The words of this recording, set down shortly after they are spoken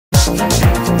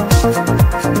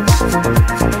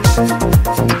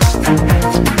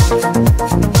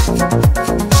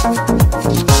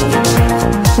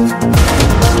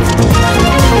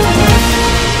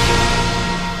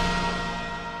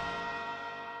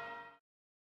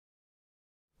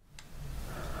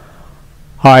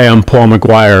Hi, I'm Paul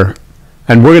McGUIRE,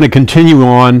 and we're going to continue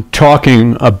on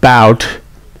talking about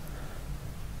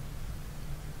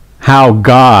how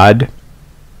God,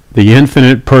 the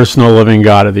infinite personal living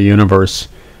God of the universe,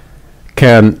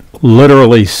 can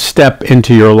literally step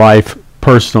into your life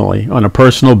personally, on a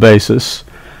personal basis,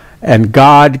 and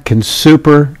God can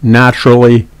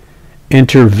supernaturally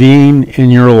intervene in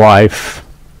your life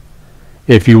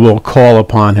if you will call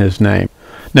upon His name.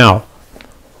 Now,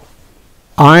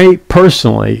 I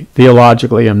personally,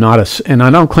 theologically, am not and I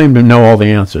don't claim to know all the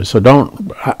answers, so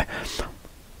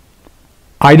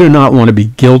I do not want to be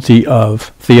guilty of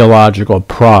theological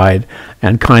pride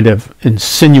and kind of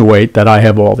insinuate that I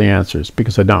have all the answers,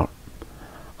 because I don't.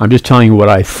 I'm just telling you what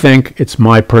I think. It's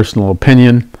my personal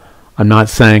opinion. I'm not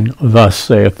saying, thus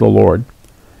saith the Lord.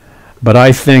 But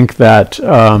I think that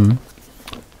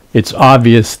it's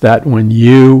obvious that when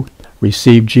you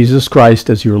receive Jesus Christ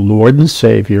as your Lord and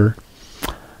Savior,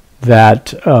 that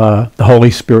the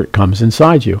Holy Spirit comes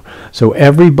inside you. So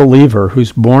every believer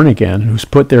who's born again, who's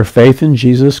put their faith in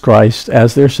Jesus Christ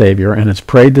as their Savior, and has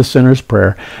prayed the sinner's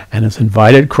prayer, and has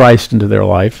invited Christ into their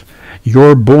life,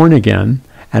 you're born again,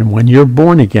 and when you're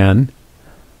born again,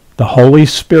 the Holy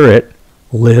Spirit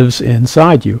lives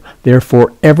inside you.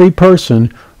 Therefore, every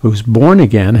person who's born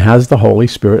again has the Holy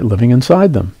Spirit living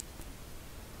inside them.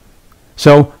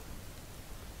 So,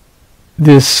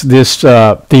 this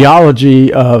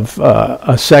theology of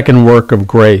a second work of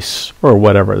grace, or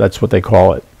whatever, that's what they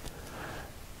call it,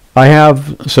 I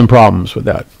have some problems with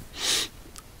that.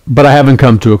 But I haven't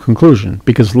come to a conclusion,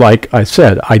 because like I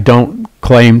said, I don't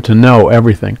claim to know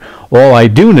everything. All I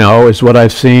do know is what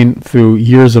I've seen through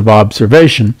years of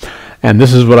observation, and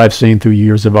this is what I've seen through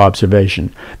years of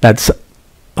observation.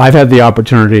 I've had the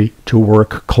opportunity to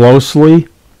work closely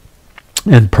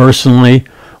and personally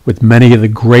with many of the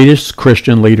greatest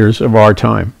Christian leaders of our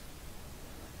time,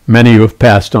 many who have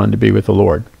passed on to be with the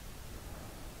Lord.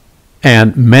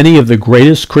 And many of the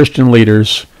greatest Christian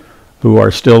leaders who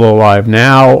are still alive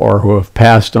now or who have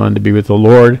passed on to be with the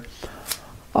Lord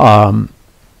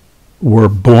were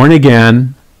born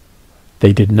again.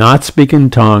 They did not speak in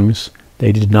tongues.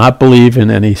 They did not believe in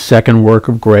any second work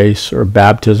of grace or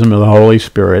baptism of the Holy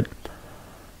Spirit.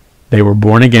 They were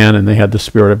born again, and they had the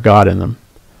Spirit of God in them.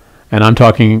 And I'm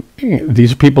talking,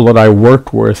 these are people that I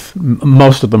worked with,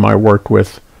 most of them I worked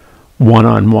with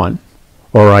one-on-one,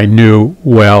 or I knew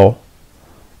well,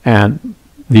 and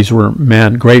these were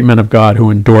great men of God who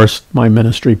endorsed my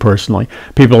ministry personally.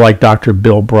 People like Dr.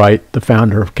 Bill Bright, the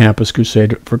founder of Campus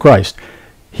Crusade for Christ.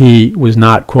 He was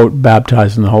not, quote,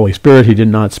 baptized in the Holy Spirit. He did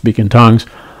not speak in tongues,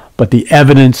 but the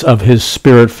evidence of his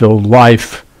Spirit-filled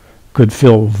life could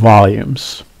fill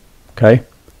volumes, okay?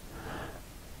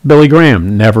 Billy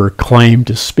Graham never claimed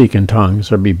to speak in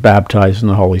tongues or be baptized in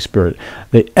the Holy Spirit.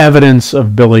 The evidence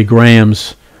of Billy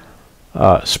Graham's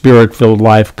Spirit-filled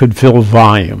life could fill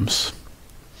volumes.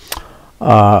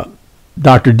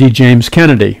 Dr. D. James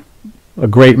Kennedy, a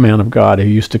great man of God who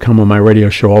used to come on my radio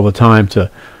show all the time to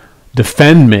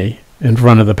defend me in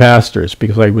front of the pastors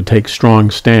because I would take strong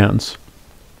stands.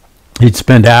 He'd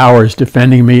spend hours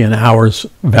defending me and hours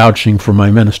vouching for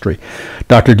my ministry.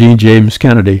 Dr. D. James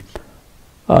Kennedy,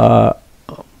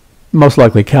 most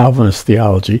likely Calvinist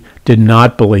theology, did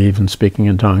not believe in speaking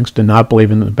in tongues, did not believe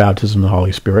in the baptism of the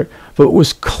Holy Spirit, but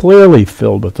was clearly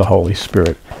filled with the Holy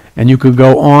Spirit. And you could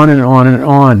go on and on and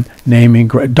on naming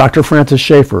Dr. Francis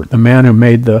Schaeffer, the man who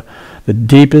made the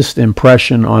deepest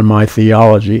impression on my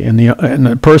theology, and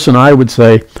the person I would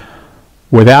say,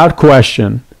 without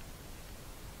question,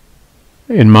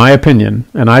 in my opinion,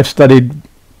 and I've studied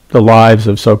the lives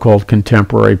of so-called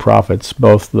contemporary prophets,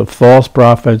 both the false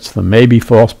prophets, the maybe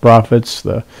false prophets,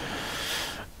 the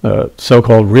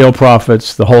so-called real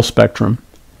prophets, the whole spectrum.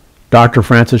 Dr.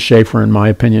 Francis Schaeffer, in my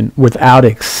opinion, without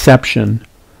exception,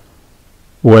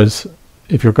 was,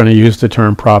 if you're going to use the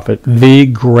term prophet, the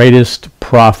greatest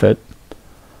prophet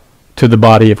to the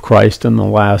body of Christ in the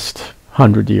last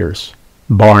 100 years,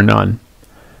 bar none.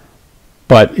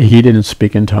 But he didn't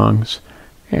speak in tongues,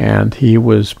 and he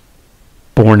was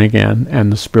born again,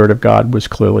 and the Spirit of God was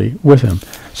clearly with him.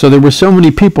 So there were so many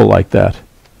people like that.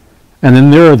 And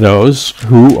then there are those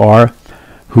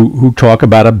who talk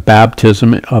about a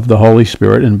baptism of the Holy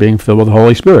Spirit and being filled with the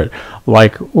Holy Spirit.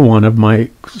 Like one of my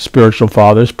spiritual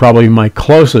fathers, probably my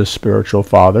closest spiritual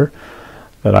father,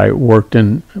 that I worked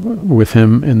with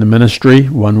him in the ministry,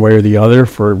 one way or the other,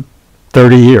 for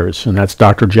 30 years, and that's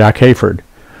Dr. Jack Hayford.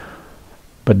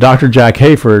 But Dr. Jack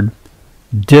Hayford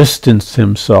distanced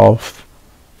himself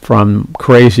from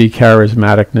crazy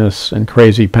charismaticness and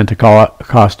crazy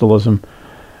Pentecostalism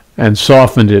and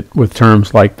softened it with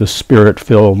terms like the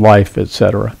Spirit-filled life,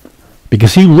 etc.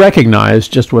 Because he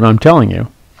recognized just what I'm telling you.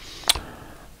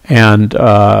 And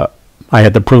I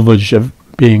had the privilege of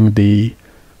being the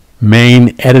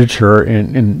main editor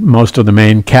in most of the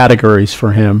main categories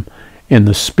for him in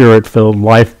the Spirit-filled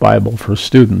Life Bible for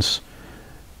students.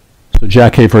 So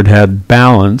Jack Hayford had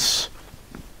balance,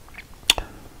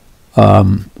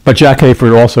 but Jack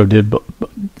Hayford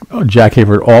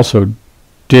also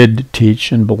did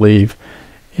teach and believe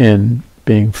in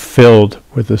being filled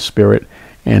with the Spirit,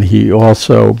 and he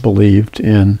also believed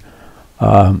in.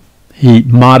 He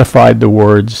modified the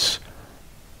words.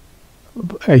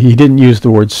 He didn't use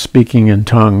the word speaking in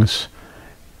tongues.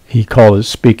 He called it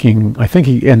speaking. I think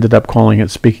he ended up calling it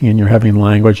speaking in your heavenly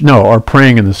language. No, or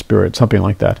praying in the Spirit, something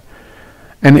like that.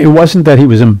 And it wasn't that he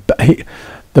was.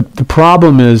 The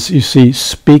problem is, you see,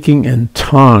 speaking in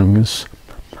tongues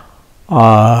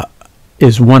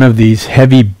is one of these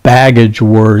heavy baggage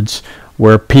words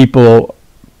where people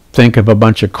think of a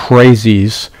bunch of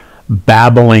crazies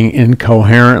babbling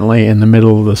incoherently in the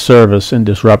middle of the service and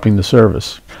disrupting the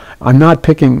service. I'm not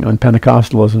picking on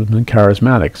Pentecostalism and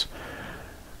charismatics.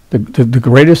 The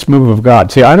greatest move of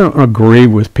God. See, I don't agree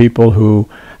with people who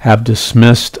have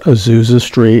dismissed Azusa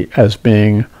Street as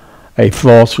being a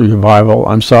false revival.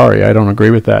 I'm sorry, I don't agree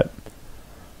with that.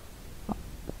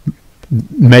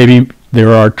 Maybe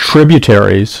there are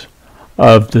tributaries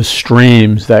of the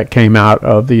streams that came out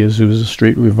of the Azusa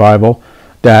Street revival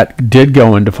that did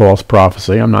go into false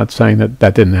prophecy. I'm not saying that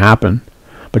that didn't happen.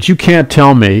 But you can't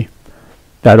tell me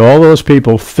that all those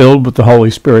people filled with the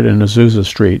Holy Spirit in Azusa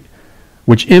Street,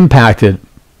 which impacted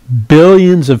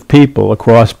billions of people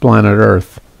across planet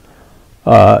Earth,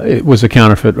 it was a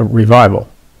counterfeit revival.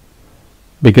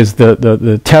 Because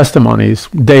the testimonies,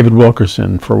 David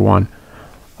Wilkerson for one,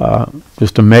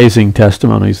 just amazing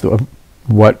testimonies of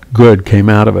what good came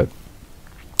out of it.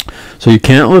 So you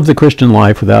can't live the Christian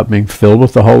life without being filled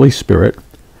with the Holy Spirit.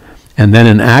 And then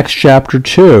in Acts chapter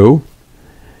 2,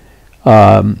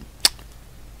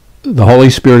 the Holy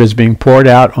Spirit is being poured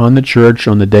out on the church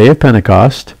on the day of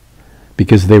Pentecost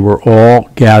because they were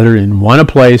all gathered in one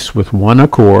place with one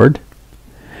accord.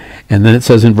 And then it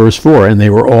says in verse 4, and they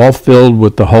were all filled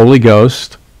with the Holy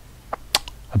Ghost.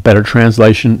 A better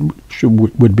translation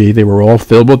would be, they were all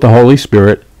filled with the Holy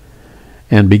Spirit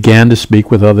and began to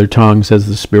speak with other tongues as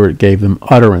the Spirit gave them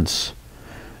utterance.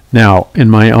 Now, in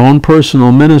my own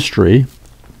personal ministry,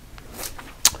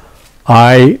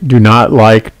 I do not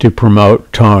like to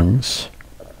promote tongues.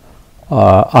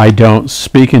 I don't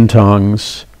speak in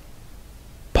tongues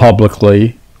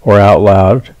publicly or out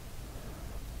loud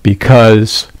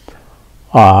because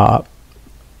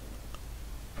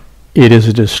it is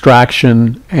a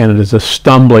distraction and it is a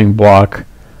stumbling block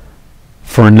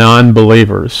for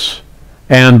non-believers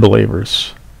and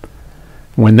believers.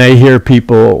 When they hear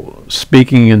people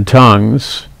speaking in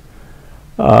tongues,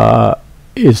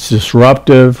 it's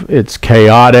disruptive, it's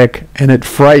chaotic, and it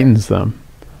frightens them.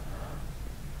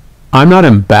 I'm not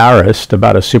embarrassed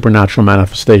about a supernatural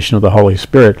manifestation of the Holy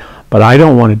Spirit, but I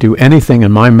don't want to do anything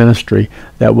in my ministry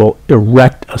that will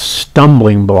erect a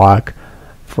stumbling block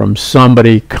from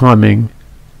somebody coming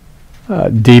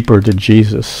deeper to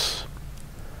Jesus.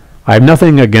 I have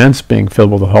nothing against being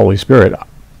filled with the Holy Spirit.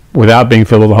 Without being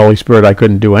filled with the Holy Spirit, I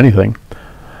couldn't do anything.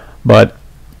 But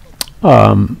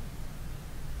one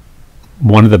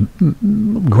of the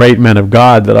great men of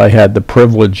God that I had the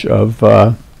privilege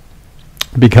of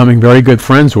becoming very good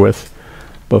friends with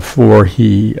before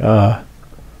he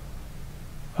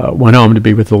went home to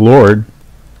be with the Lord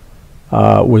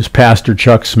was Pastor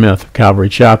Chuck Smith of Calvary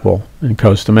Chapel in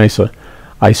Costa Mesa.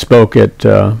 I spoke at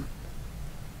a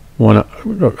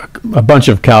bunch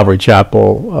of Calvary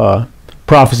Chapel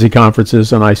prophecy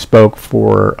conferences, and I spoke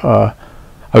for, I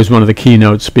was one of the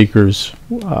keynote speakers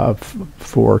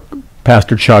for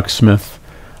Pastor Chuck Smith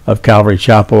of Calvary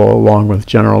Chapel, along with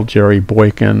General Jerry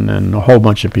Boykin and a whole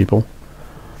bunch of people.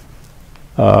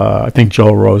 I think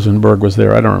Joel Rosenberg was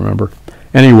there, I don't remember.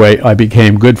 Anyway, I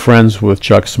became good friends with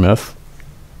Chuck Smith,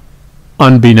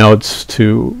 unbeknownst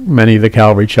to many of the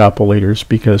Calvary Chapel leaders,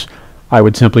 because I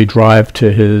would simply drive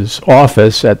to his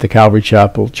office at the Calvary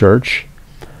Chapel Church.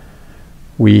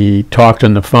 We talked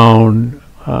on the phone,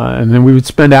 and then we would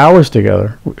spend hours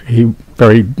together. He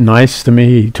very nice to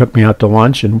me. He took me out to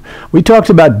lunch, and we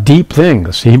talked about deep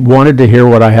things. He wanted to hear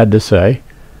what I had to say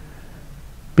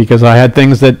because I had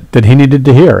things that he needed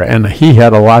to hear, and he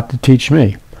had a lot to teach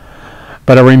me.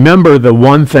 But I remember the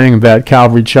one thing that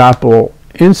Calvary Chapel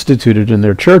instituted in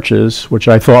their churches, which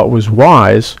I thought was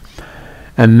wise,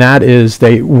 and that is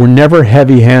they were never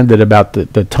heavy-handed about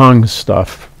the tongue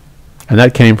stuff. And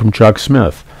that came from Chuck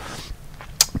Smith,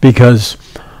 because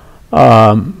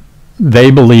they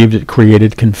believed it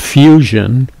created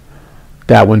confusion,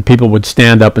 that when people would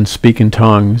stand up and speak in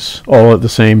tongues all at the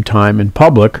same time in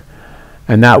public,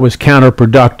 and that was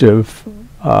counterproductive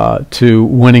to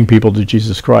winning people to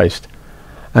Jesus Christ.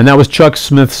 And that was Chuck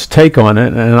Smith's take on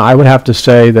it. And I would have to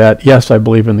say that, yes, I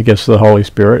believe in the gifts of the Holy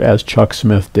Spirit, as Chuck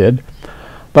Smith did.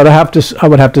 But I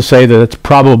would have to say that it's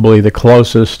probably the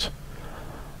closest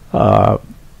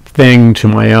thing to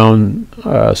my own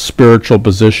spiritual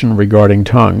position regarding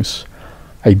tongues.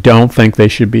 I don't think they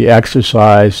should be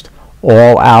exercised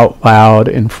all out loud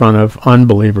in front of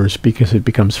unbelievers, because it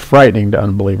becomes frightening to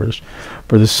unbelievers.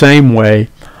 For the same way,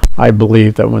 I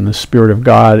believe that when the Spirit of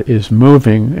God is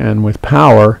moving and with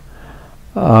power,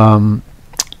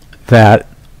 that,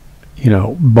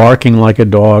 barking like a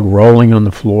dog, rolling on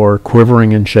the floor,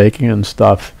 quivering and shaking and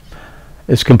stuff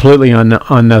is completely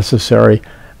unnecessary.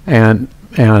 And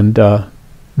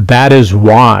that is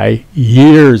why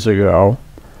years ago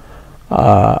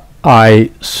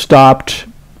I stopped.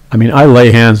 I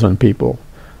lay hands on people.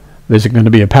 There's going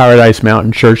to be a Paradise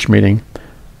Mountain church meeting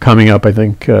coming up, I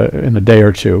think, in a day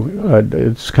or two.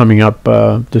 It's coming up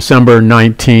December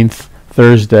 19th,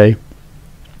 Thursday,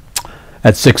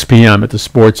 at 6 p.m. at the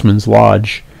Sportsman's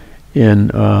Lodge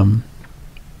in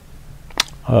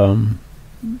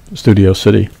Studio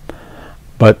City.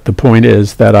 But the point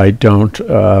is that I don't,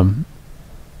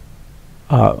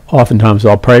 oftentimes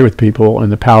I'll pray with people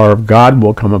and the power of God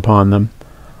will come upon them.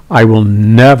 I will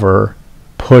never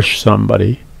push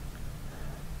somebody,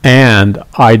 and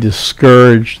I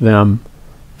discourage them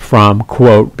from,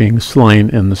 quote, being slain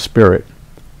in the Spirit.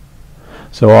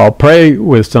 So I'll pray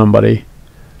with somebody,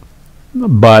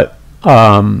 but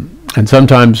and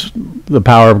sometimes the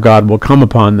power of God will come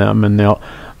upon them, and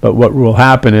but what will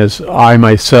happen is I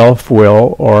myself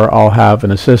will, or I'll have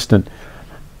an assistant,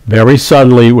 very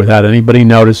subtly, without anybody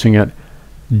noticing it,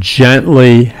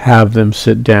 gently have them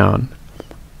sit down.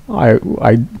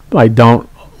 I don't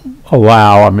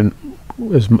allow,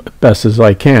 as best as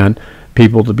I can,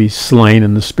 people to be slain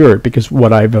in the Spirit, because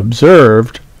what I've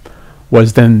observed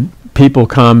was then people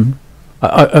come,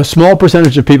 a small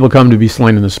percentage of people come to be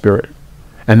slain in the Spirit,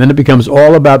 and then it becomes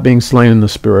all about being slain in the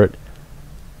Spirit,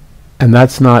 and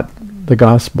that's not the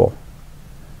gospel.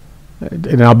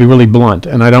 And I'll be really blunt,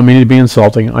 and I don't mean to be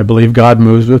insulting. I believe God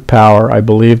moves with power. I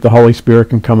believe the Holy Spirit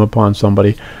can come upon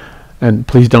somebody, and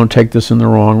please don't take this in the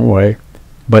wrong way,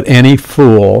 but any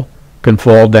fool can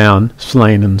fall down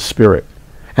slain in the Spirit.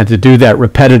 And to do that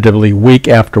repetitively week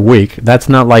after week, that's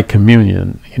not like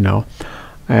communion,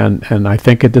 and I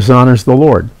think it dishonors the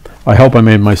Lord. I hope I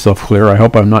made myself clear. I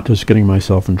hope I'm not just getting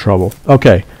myself in trouble.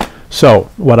 Okay,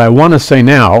 so what I want to say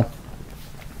now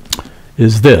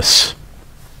is this.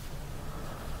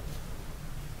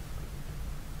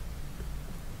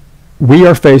 We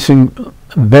are facing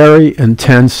very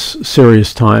intense,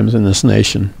 serious times in this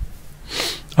nation.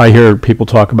 I hear people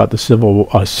talk about the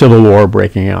civil war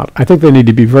breaking out. I think they need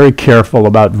to be very careful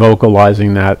about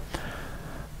vocalizing that,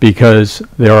 because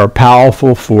there are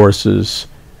powerful forces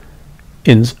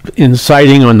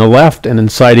inciting on the left and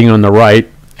inciting on the right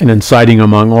and inciting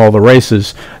among all the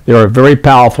races. There are very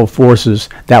powerful forces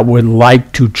that would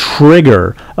like to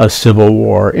trigger a civil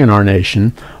war in our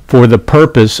nation for the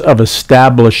purpose of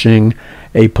establishing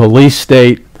a police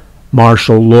state,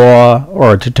 martial law,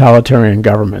 or a totalitarian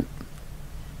government.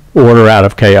 Order out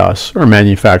of chaos or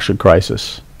manufactured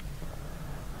crisis.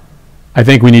 I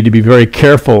think we need to be very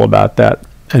careful about that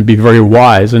and be very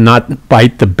wise and not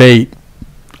bite the bait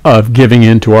of giving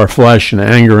in to our flesh and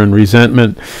anger and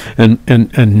resentment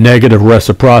and negative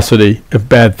reciprocity if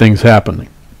bad things happen.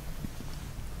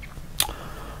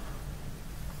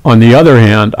 On the other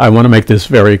hand, I want to make this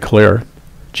very clear.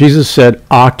 Jesus said,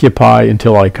 "Occupy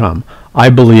until I come." I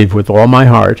believe with all my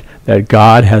heart that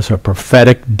God has a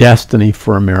prophetic destiny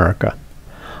for America.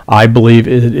 I believe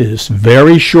it is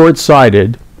very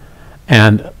short-sighted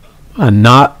and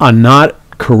not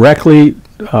correctly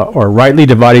or rightly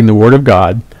dividing the Word of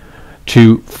God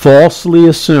to falsely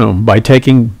assume, by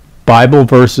taking Bible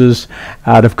verses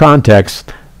out of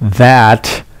context,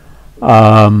 that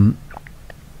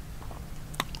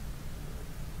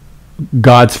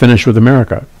God's finished with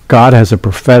America. God has a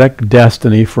prophetic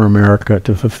destiny for America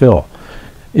to fulfill.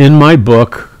 In my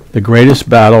book, the greatest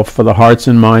battle for the hearts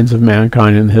and minds of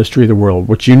mankind in the history of the world,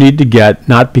 which you need to get,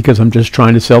 not because I'm just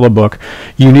trying to sell a book.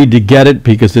 You need to get it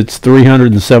because it's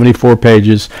 374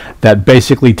 pages that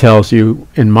basically tells you,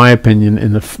 in my opinion,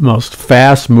 in the most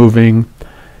fast-moving,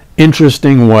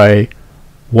 interesting way,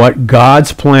 what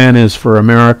God's plan is for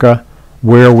America,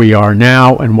 where we are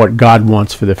now, and what God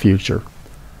wants for the future.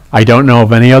 I don't know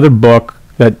of any other book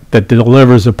that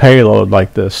delivers a payload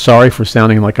like this. Sorry for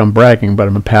sounding like I'm bragging, but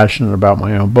I'm passionate about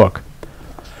my own book.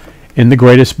 In The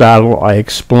Greatest Battle, I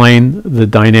explain the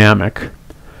dynamic.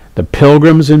 The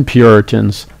Pilgrims and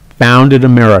Puritans founded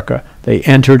America. They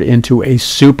entered into a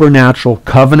supernatural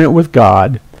covenant with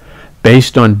God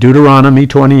based on Deuteronomy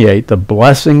 28, the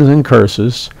blessings and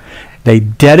curses. They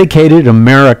dedicated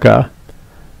America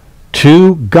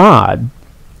to God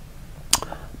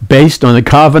based on the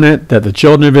covenant that the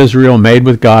children of Israel made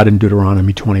with God in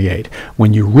Deuteronomy 28.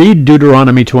 When you read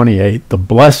Deuteronomy 28, the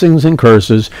blessings and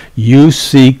curses, you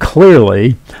see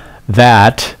clearly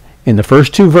that in the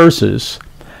first two verses,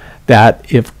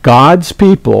 that if God's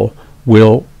people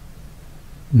will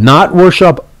not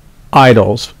worship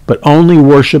idols, but only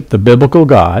worship the biblical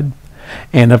God,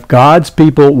 and if God's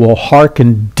people will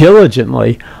hearken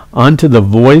diligently unto the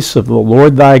voice of the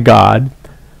Lord thy God,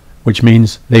 which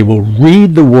means they will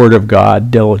read the Word of God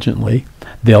diligently,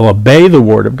 they'll obey the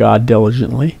Word of God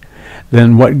diligently,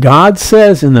 then what God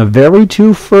says in the very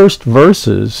two first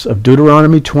verses of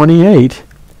Deuteronomy 28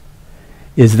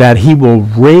 is that he will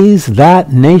raise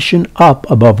that nation up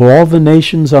above all the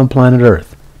nations on planet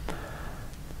Earth,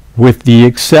 with the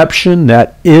exception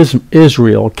that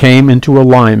Israel came into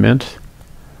alignment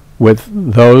with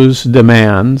those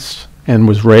demands and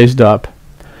was raised up.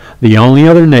 The only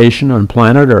other nation on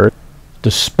planet Earth,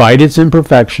 despite its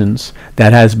imperfections,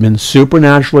 that has been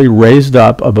supernaturally raised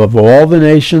up above all the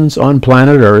nations on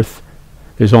planet Earth,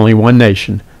 there's only one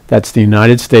nation. That's the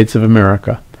United States of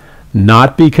America.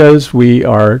 Not because we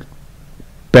are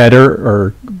better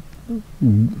or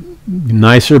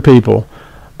nicer people,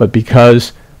 but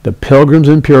because the Pilgrims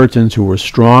and Puritans, who were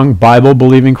strong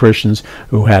Bible-believing Christians,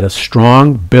 who had a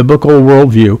strong biblical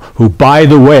worldview, who, by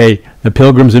the way, the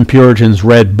Pilgrims and Puritans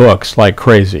read books like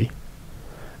crazy.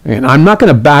 And I'm not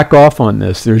going to back off on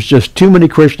this. There's just too many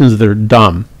Christians that are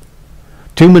dumb.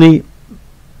 Too many,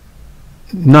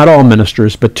 not all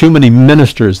ministers, but too many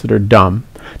ministers that are dumb.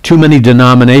 Too many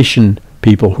denomination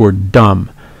people who are dumb.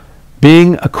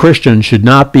 Being a Christian should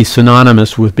not be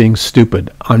synonymous with being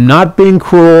stupid. I'm not being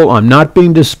cruel. I'm not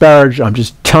being disparaged. I'm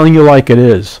just telling you like it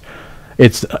is.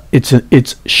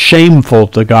 It's shameful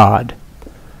to God.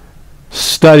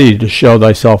 Study to show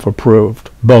thyself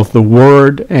approved. Both the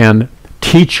Word and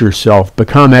teach yourself.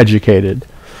 Become educated.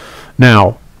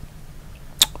 Now,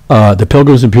 the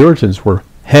Pilgrims and Puritans were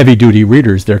heavy-duty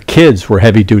readers. Their kids were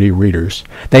heavy-duty readers.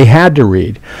 They had to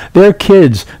read. Their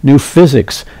kids knew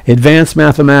physics, advanced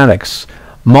mathematics,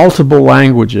 multiple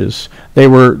languages. They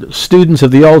were students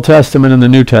of the Old Testament and the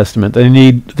New Testament. They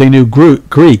knew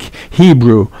Greek,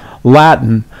 Hebrew,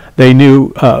 Latin. They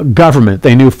knew government.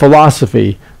 They knew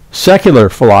philosophy, secular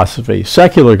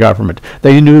government.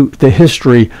 They knew the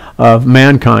history of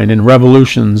mankind and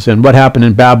revolutions and what happened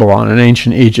in Babylon and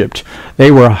ancient Egypt.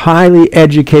 They were highly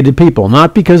educated people,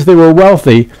 not because they were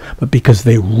wealthy, but because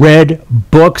they read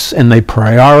books and they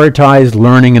prioritized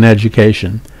learning and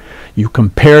education. You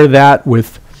compare that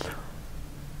with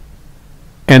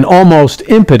an almost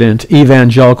impotent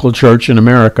evangelical church in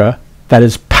America that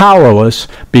is powerless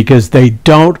because they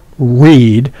don't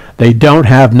read, they don't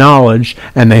have knowledge,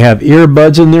 and they have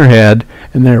earbuds in their head,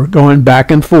 and they're going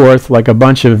back and forth like a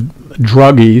bunch of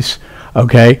druggies,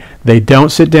 okay? They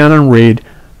don't sit down and read,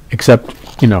 except,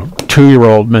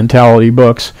 2-year-old mentality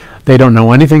books. They don't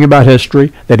know anything about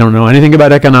history. They don't know anything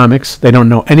about economics. They don't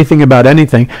know anything about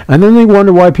anything, and then they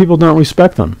wonder why people don't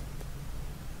respect them.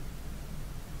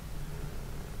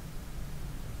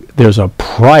 There's a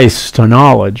price to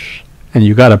knowledge, and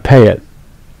you got to pay it.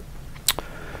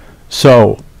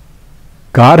 So,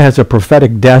 God has a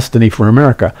prophetic destiny for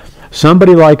America.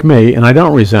 Somebody like me, and I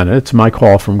don't resent it, it's my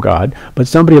call from God, but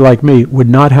somebody like me would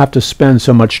not have to spend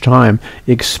so much time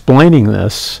explaining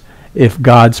this if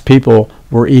God's people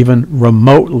were even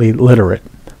remotely literate.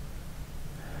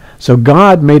 So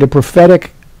God made a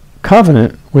prophetic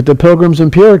covenant with the Pilgrims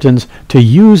and Puritans to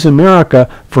use America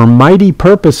for mighty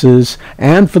purposes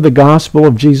and for the gospel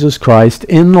of Jesus Christ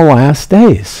in the last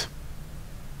days.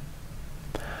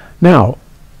 Now,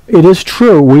 it is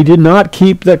true we did not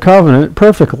keep the covenant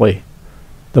perfectly.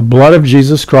 The blood of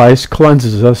Jesus Christ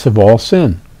cleanses us of all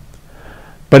sin.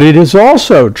 But it is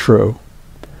also true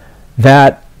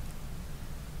that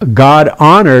God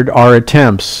honored our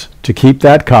attempts to keep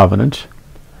that covenant.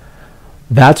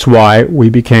 That's why we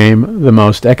became the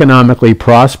most economically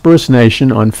prosperous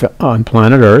nation on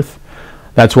planet Earth.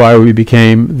 That's why we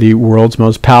became the world's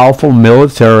most powerful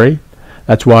military.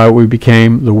 That's why we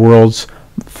became the world's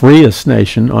freest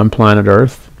nation on planet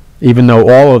Earth, even though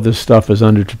all of this stuff is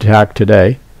under attack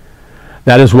today.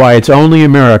 That is why it's only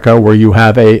America where you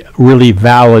have a really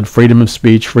valid freedom of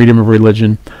speech, freedom of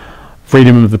religion,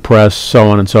 freedom of the press, so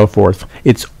on and so forth.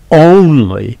 It's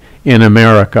only in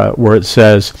America where it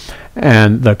says,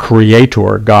 and the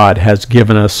Creator, God, has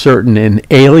given us certain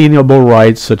inalienable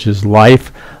rights such as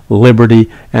life,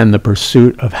 liberty, and the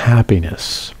pursuit of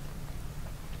happiness.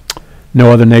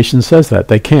 No other nation says that.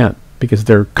 They can't, because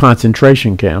they're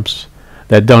concentration camps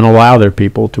that don't allow their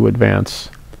people to advance.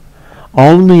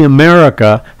 Only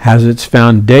America has its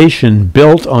foundation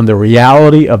built on the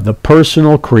reality of the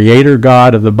personal Creator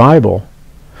God of the Bible.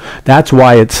 That's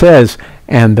why it says,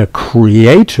 and the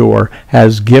Creator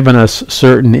has given us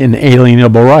certain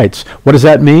inalienable rights. What does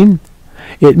that mean?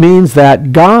 It means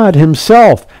that God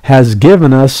Himself has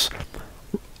given us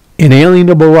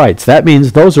inalienable rights. That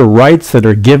means those are rights that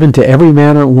are given to every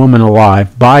man or woman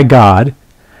alive by God.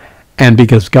 And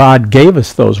because God gave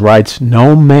us those rights,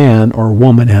 no man or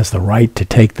woman has the right to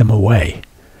take them away.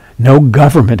 No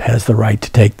government has the right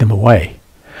to take them away.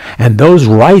 And those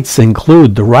rights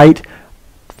include the right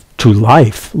to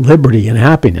life, liberty, and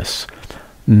happiness.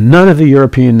 None of the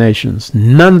European nations,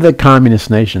 none of the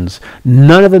communist nations,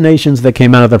 none of the nations that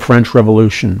came out of the French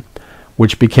Revolution,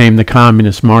 which became the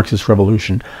communist Marxist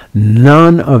revolution,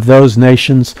 none of those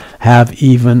nations have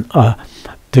even a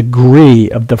degree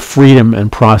of the freedom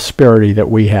and prosperity that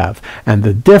we have. And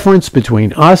the difference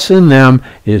between us and them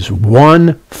is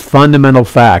one fundamental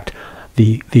fact.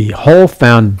 The whole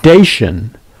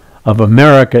foundation of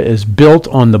America is built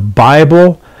on the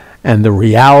Bible and the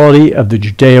reality of the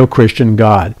Judeo-Christian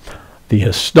God. The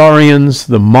historians,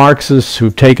 the Marxists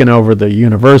who've taken over the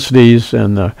universities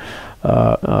and the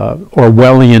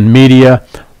Orwellian media,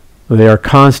 they are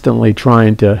constantly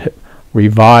trying to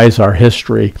revise our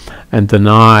history and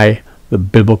deny the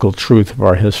biblical truth of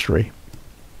our history.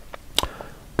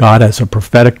 God has a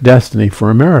prophetic destiny for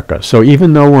America. So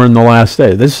even though we're in the last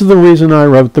day, this is the reason I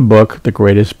wrote the book, The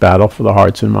Greatest Battle for the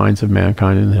Hearts and Minds of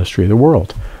Mankind in the History of the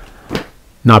World.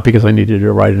 Not because I needed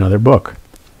to write another book.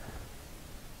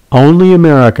 Only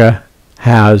America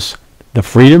has the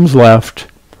freedoms left,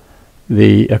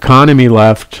 the economy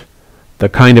left, the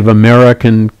kind of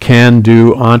American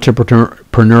can-do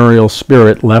entrepreneurial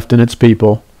spirit left in its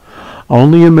people.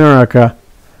 Only America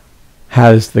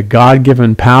has the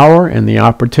God-given power and the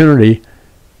opportunity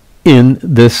in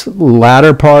this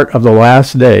latter part of the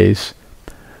last days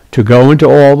to go into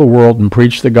all the world and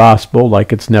preach the gospel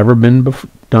like it's never been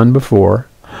done before.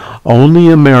 Only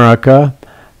America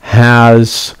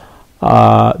has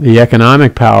the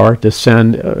economic power to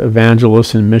send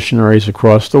evangelists and missionaries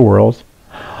across the world.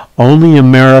 Only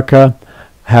America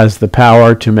has the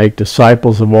power to make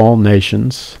disciples of all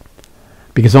nations,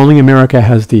 because only America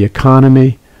has the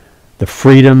economy, the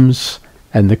freedoms,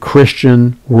 and the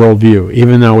Christian worldview.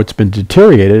 Even though it's been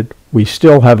deteriorated, we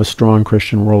still have a strong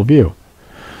Christian worldview.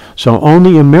 So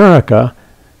only America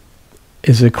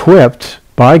is equipped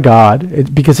by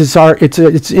God, because it's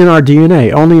in our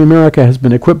DNA. Only America has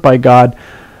been equipped by God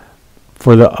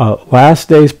for the last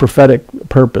day's prophetic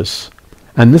purpose.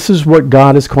 And this is what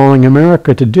God is calling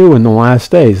America to do in the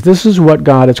last days. This is what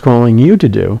God is calling you to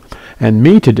do, and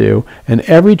me to do, and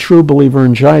every true believer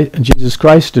in Jesus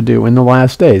Christ to do in the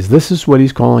last days. This is what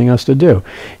He's calling us to do.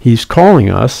 He's calling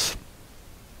us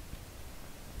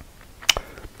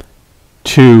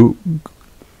to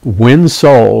win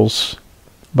souls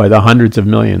by the hundreds of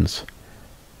millions.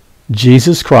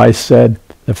 Jesus Christ said,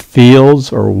 the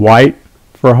fields are white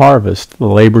for harvest, the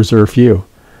labors are few.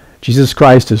 Jesus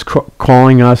Christ is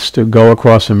calling us to go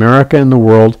across America and the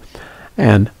world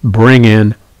and bring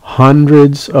in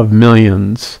hundreds of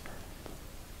millions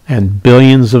and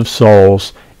billions of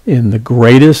souls in the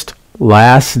greatest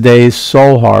last days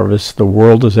soul harvest the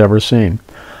world has ever seen.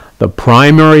 The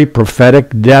primary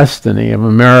prophetic destiny of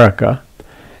America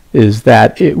is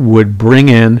that it would bring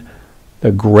in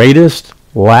the greatest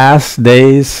last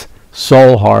days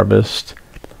soul harvest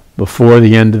before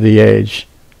the end of the age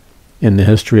in the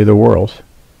history of the world.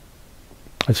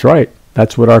 That's right.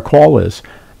 That's what our call is.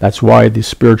 That's why the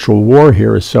spiritual war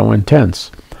here is so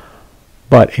intense.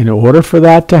 But in order for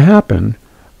that to happen,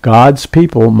 God's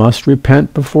people must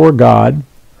repent before God,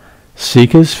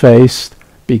 seek His face,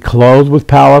 be clothed with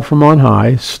power from on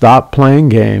high, stop playing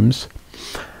games,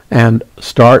 and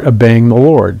start obeying the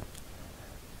Lord.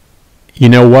 You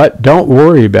know what? Don't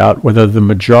worry about whether the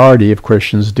majority of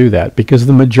Christians do that, because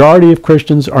the majority of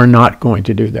Christians are not going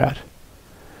to do that.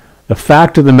 The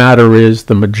fact of the matter is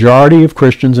the majority of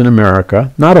Christians in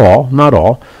America, not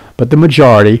all, but the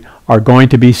majority are going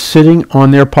to be sitting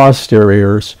on their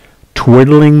posteriors,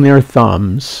 twiddling their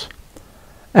thumbs,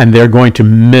 and they're going to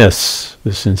miss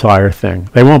this entire thing.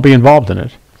 They won't be involved in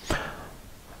it.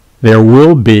 There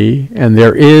will be, and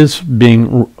there is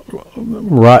being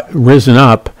risen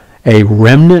up, a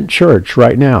remnant church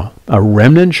right now. A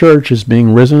remnant church is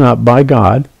being risen up by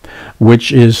God,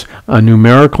 which is a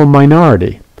numerical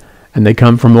minority. And they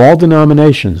come from all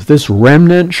denominations. This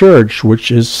remnant church, which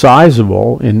is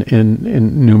sizable in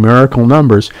numerical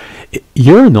numbers,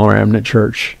 you're in the remnant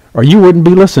church, or you wouldn't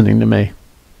be listening to me.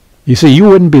 You see, you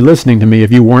wouldn't be listening to me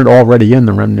if you weren't already in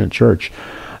the remnant church.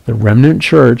 The remnant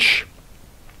church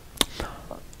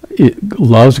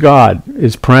loves God,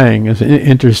 is praying, is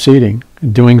interceding,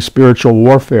 doing spiritual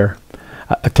warfare,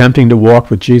 attempting to walk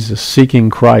with Jesus, seeking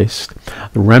Christ.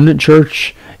 The remnant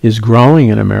church is growing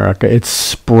in America. It's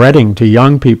spreading to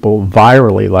young people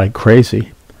virally like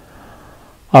crazy.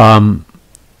 The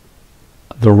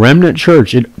remnant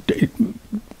church, it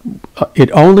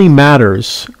only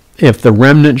matters if the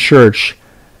remnant church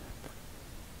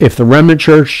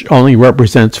only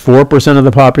represents 4% of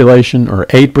the population, or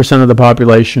 8% of the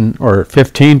population, or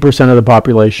 15% of the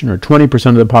population, or 20%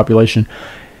 of the population.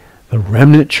 The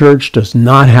remnant church does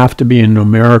not have to be a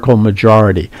numerical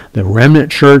majority. The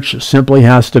remnant church simply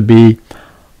has to be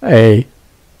a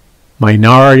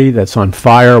minority that's on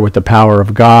fire with the power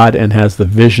of God and has the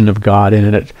vision of God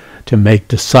in it to make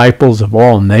disciples of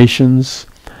all nations,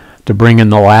 to bring in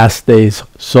the last days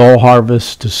soul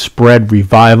harvest, to spread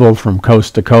revival from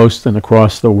coast to coast and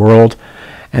across the world,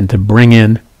 and to bring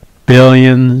in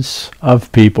billions of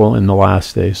people in the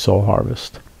last days soul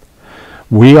harvest.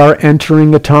 We are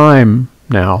entering a time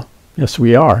now, yes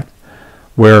we are,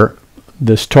 where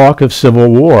this talk of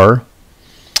civil war,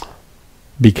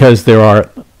 because there are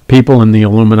people in the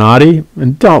Illuminati,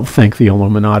 and don't think the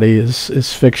Illuminati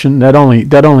is fiction, that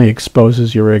only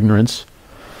exposes your ignorance.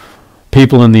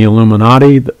 People in the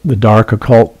Illuminati, the dark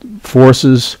occult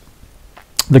forces,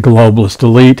 the globalist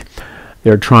elite,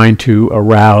 they're trying to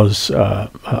arouse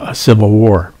a civil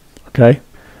war, okay?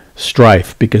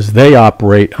 Strife, because they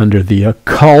operate under the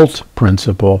occult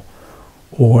principle,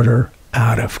 order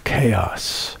out of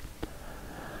chaos.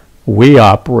 We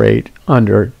operate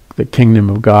under the kingdom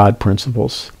of God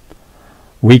principles.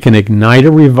 We can ignite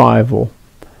a revival,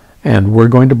 and we're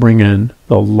going to bring in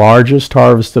the largest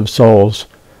harvest of souls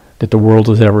that the world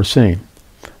has ever seen.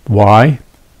 Why?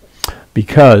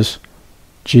 Because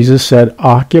Jesus said,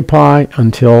 occupy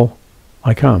until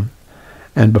I come.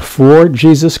 And before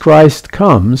Jesus Christ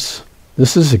comes,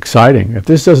 this is exciting. If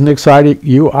this doesn't excite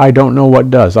you, I don't know what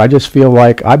does. I just feel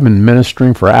like I've been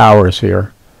ministering for hours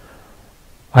here.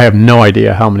 I have no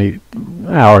idea how many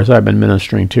hours I've been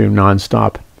ministering to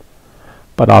nonstop.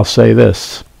 But I'll say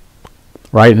this.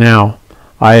 Right now,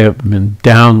 I have been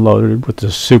downloaded with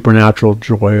the supernatural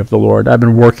joy of the Lord. I've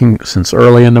been working since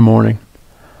early in the morning,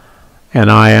 and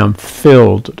I am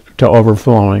filled to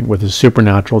overflowing with the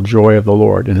supernatural joy of the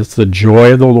Lord. And it's the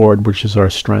joy of the Lord which is our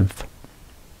strength.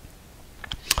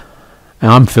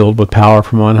 And I'm filled with power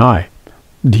from on high.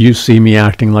 Do you see me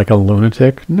acting like a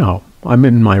lunatic? No. I'm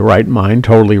in my right mind,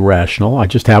 totally rational. I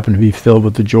just happen to be filled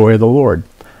with the joy of the Lord.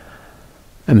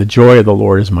 And the joy of the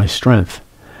Lord is my strength.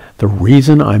 The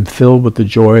reason I'm filled with the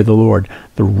joy of the Lord,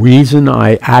 the reason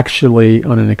I actually,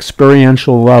 on an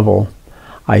experiential level,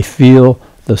 I feel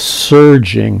the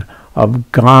surging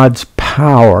of God's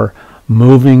power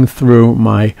moving through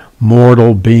my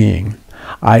mortal being.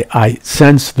 I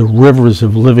sense the rivers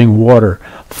of living water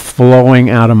flowing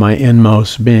out of my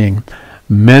inmost being,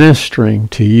 ministering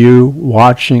to you,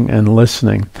 watching and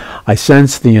listening. I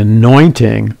sense the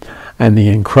anointing and the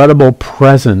incredible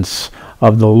presence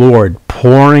of the Lord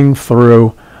pouring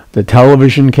through the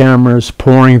television cameras,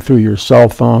 pouring through your cell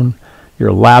phone,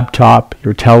 your laptop,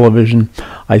 your television.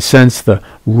 I sense the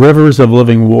rivers of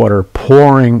living water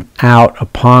pouring out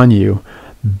upon you,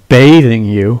 bathing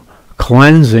you,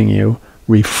 cleansing you,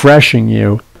 refreshing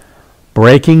you,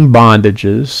 breaking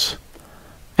bondages,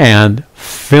 and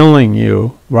filling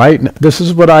you, right? This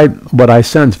is what I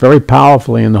sense very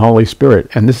powerfully in the Holy Spirit.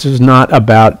 And this is not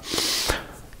about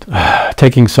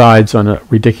taking sides on a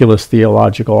ridiculous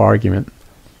theological argument.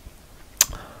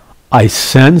 I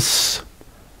sense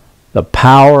the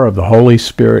power of the Holy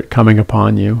Spirit coming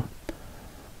upon you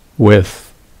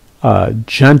with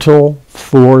gentle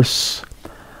force,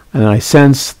 and I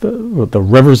sense the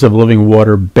rivers of living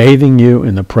water bathing you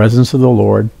in the presence of the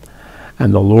Lord,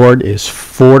 and the Lord is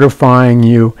fortifying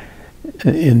you,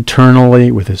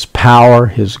 internally with his power,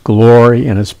 his glory,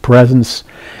 and his presence.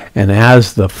 And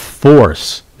as the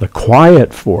force, the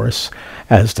quiet force,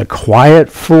 as the quiet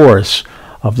force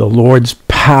of the Lord's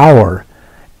power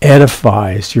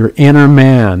edifies your inner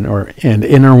man and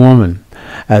inner woman,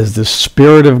 as the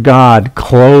Spirit of God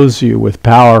clothes you with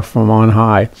power from on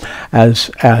high,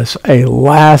 as a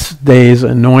last day's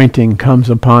anointing comes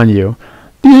upon you.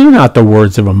 These are not the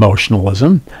words of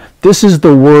emotionalism. These are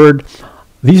the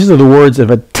words of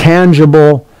a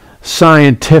tangible,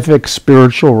 scientific,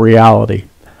 spiritual reality.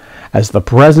 As the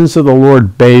presence of the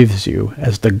Lord bathes you,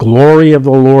 as the glory of the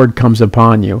Lord comes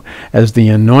upon you, as the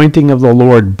anointing of the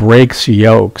Lord breaks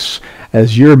yokes,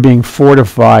 as you're being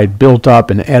fortified, built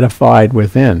up, and edified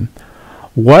within,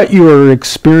 what you are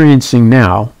experiencing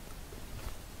now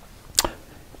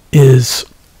is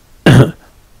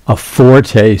a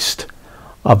foretaste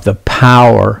of the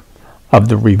power of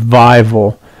the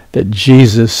revival that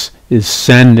Jesus is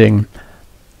sending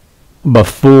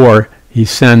before he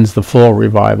sends the full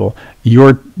revival.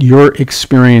 You're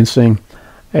experiencing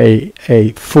a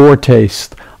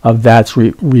foretaste of that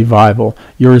revival.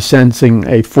 You're sensing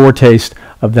a foretaste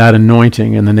of that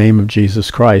anointing in the name of Jesus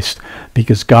Christ,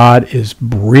 because God is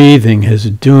breathing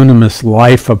his dunamis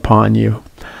life upon you,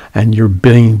 and you're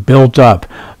being built up.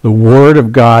 The Word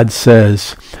of God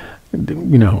says,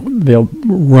 they'll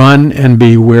run and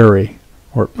be weary.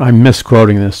 Or I'm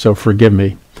misquoting this, so forgive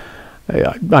me.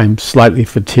 I'm slightly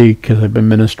fatigued because I've been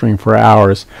ministering for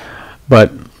hours,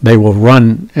 but they will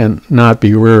run and not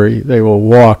be weary. They will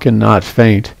walk and not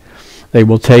faint. They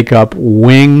will take up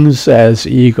wings as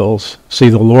eagles. See,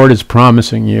 the Lord is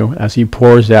promising you, as he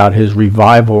pours out his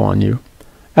revival on you,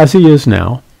 as he is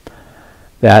now,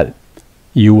 that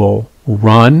you will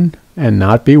run and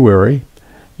not be weary.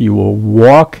 You will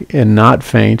walk and not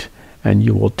faint, and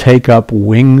you will take up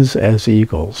wings as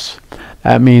eagles.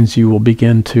 That means you will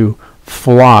begin to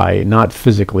fly, not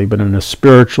physically, but in a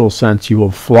spiritual sense, you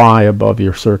will fly above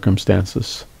your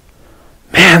circumstances.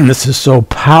 Man, this is so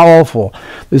powerful.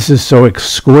 This is so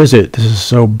exquisite. This is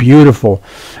so beautiful.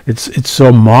 It's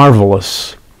so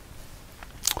marvelous.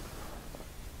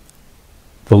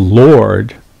 The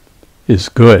Lord is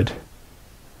good.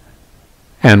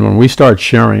 And when we start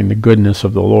sharing the goodness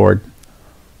of the Lord,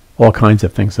 all kinds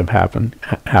of things have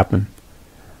happen.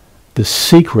 The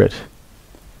secret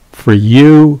for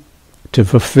you to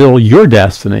fulfill your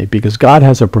destiny, because God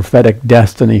has a prophetic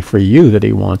destiny for you that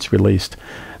he wants released.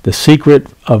 The secret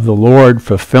of the Lord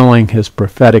fulfilling his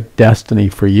prophetic destiny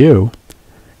for you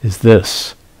is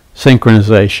this: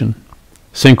 synchronization.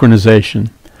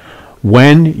 Synchronization.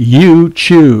 When you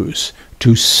choose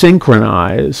to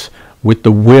synchronize with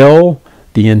the will,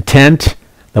 the intent,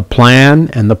 the plan,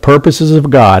 and the purposes of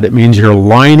God, it means you're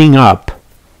lining up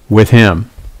with him.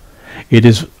 It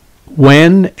is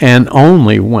when and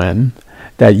only when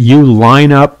that you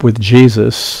line up with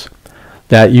Jesus,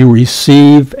 that you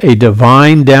receive a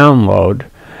divine download,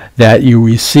 that you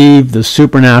receive the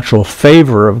supernatural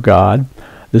favor of God,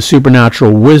 the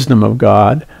supernatural wisdom of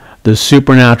God, the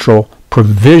supernatural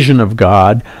provision of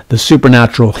God, the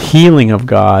supernatural healing of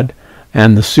God,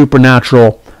 and the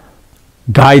supernatural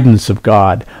guidance of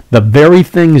God. The very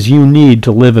things you need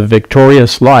to live a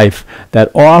victorious life that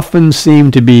often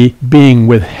seem to be being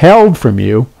withheld from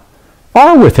you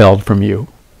are withheld from you.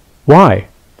 Why?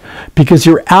 Because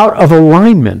you're out of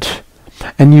alignment.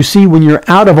 And you see, when you're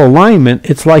out of alignment,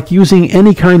 it's like using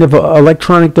any kind of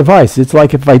electronic device. It's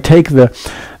like if I take the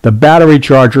battery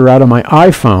charger out of my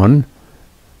iPhone,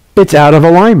 it's out of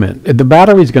alignment. The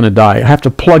battery's going to die. I have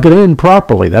to plug it in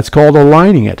properly. That's called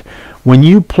aligning it. When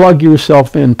you plug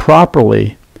yourself in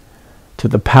properly to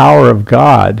the power of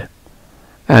God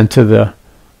and to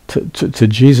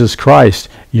Jesus Christ,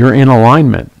 you're in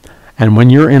alignment. And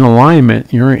when you're in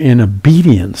alignment, you're in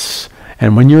obedience.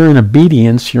 And when you're in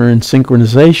obedience, you're in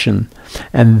synchronization.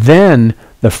 And then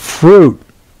the fruit,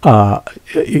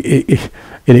 it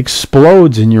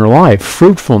explodes in your life.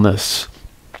 Fruitfulness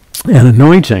and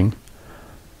anointing.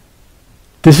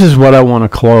 This is what I want to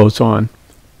close on,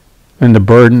 and the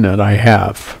burden that I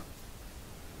have.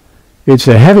 It's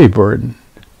a heavy burden,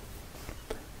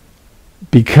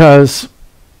 because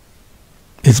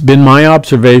it's been my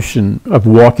observation of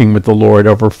walking with the Lord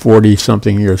over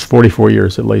 40-something years, 44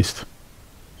 years at least.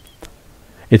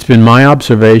 It's been my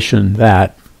observation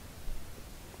that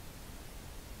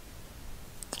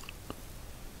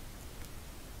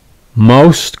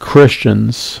most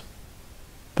Christians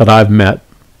that I've met,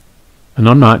 and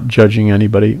I'm not judging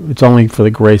anybody, it's only for the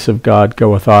grace of God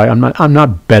goeth I. I'm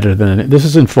not better than any. This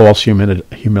isn't false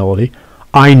humility.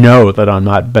 I know that I'm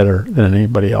not better than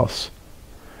anybody else.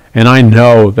 And I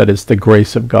know that it's the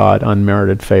grace of God,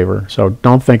 unmerited favor. So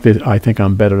don't think that I think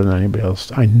I'm better than anybody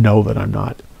else. I know that I'm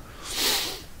not.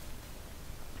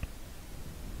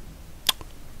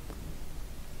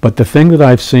 But the thing that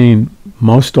I've seen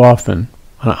most often,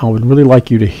 I would really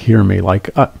like you to hear me, like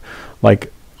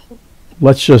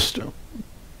let's just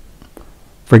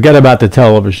forget about the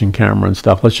television camera and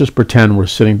stuff. Let's just pretend we're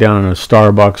sitting down in a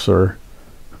Starbucks or,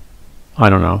 I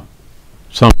don't know,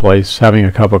 someplace having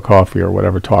a cup of coffee or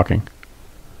whatever, talking.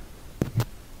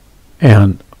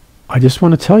 And I just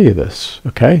want to tell you this,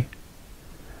 okay?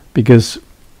 Because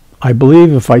I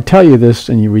believe if I tell you this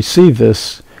and you receive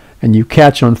this and you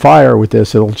catch on fire with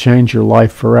this, it'll change your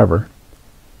life forever.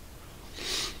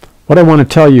 What I want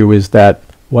to tell you is that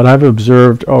what I've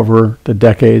observed over the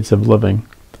decades of living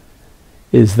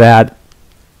is that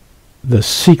the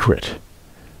secret,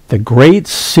 the great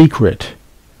secret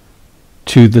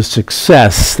to the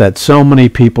success that so many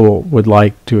people would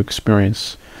like to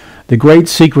experience, the great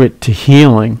secret to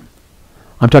healing,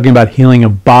 I'm talking about healing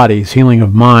of bodies, healing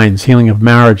of minds, healing of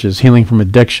marriages, healing from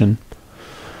addiction,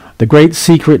 the great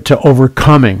secret to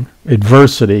overcoming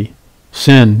adversity,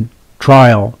 sin,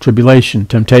 trial, tribulation,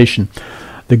 temptation,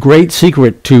 the great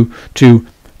secret to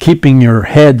keeping your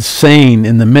head sane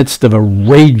in the midst of a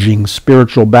raging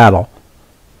spiritual battle.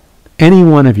 Any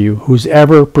one of you who's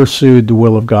ever pursued the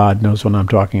will of God knows what I'm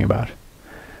talking about.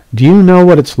 Do you know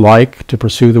what it's like to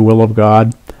pursue the will of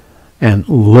God? And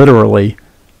literally,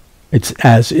 it's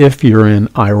as if you're in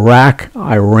Iraq,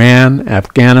 Iran,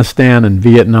 Afghanistan, and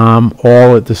Vietnam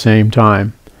all at the same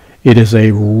time. It is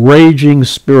a raging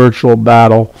spiritual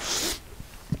battle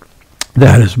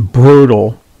that is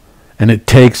brutal, and it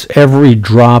takes every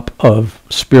drop of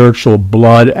spiritual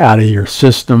blood out of your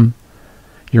system.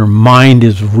 Your mind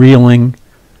is reeling.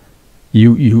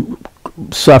 You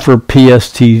suffer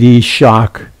PSTD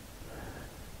shock.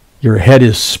 Your head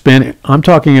is spinning. I'm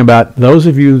talking about those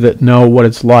of you that know what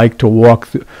it's like to walk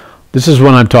through. This is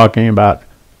what I'm talking about.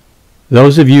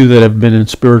 Those of you that have been in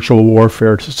spiritual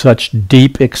warfare to such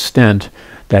deep extent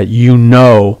that you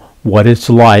know what it's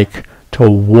like to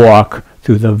walk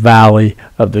through the valley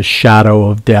of the shadow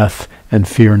of death and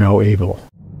fear no evil.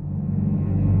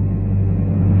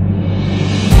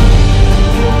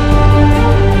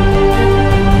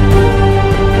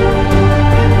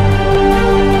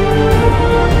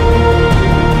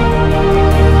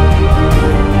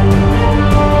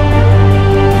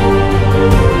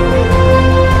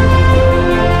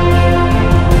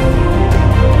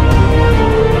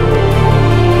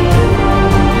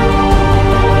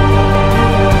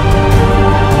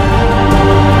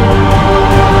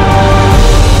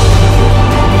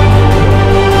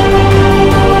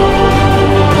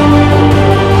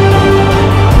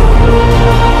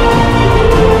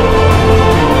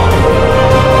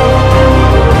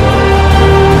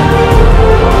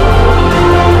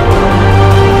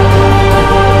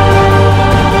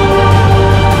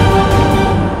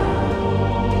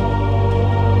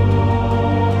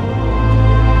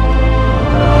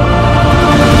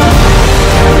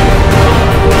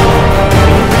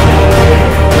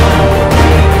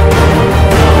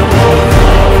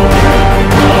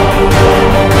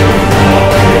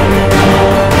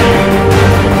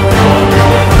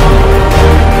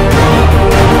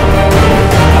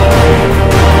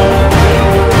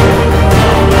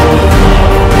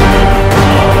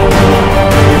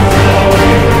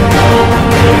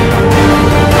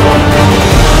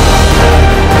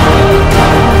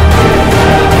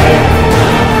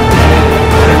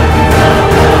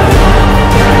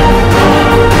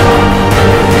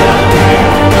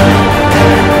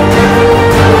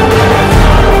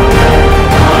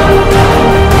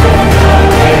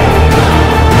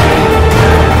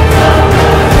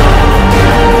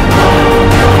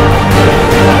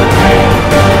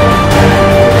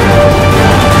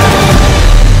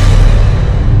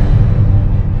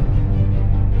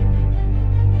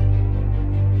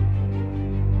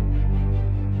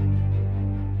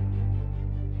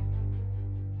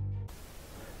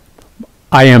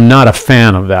 I am not a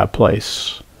fan of that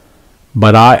place,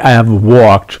 but I have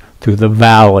walked through the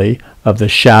valley of the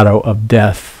shadow of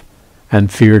death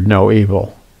and feared no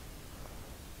evil.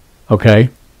 Okay?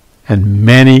 And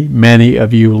many, many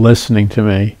of you listening to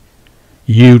me,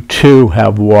 you too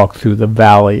have walked through the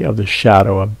valley of the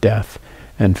shadow of death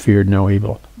and feared no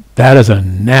evil. That is a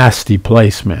nasty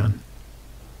place, man.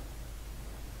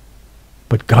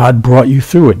 But God brought you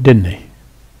through it, didn't He?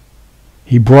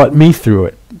 He brought me through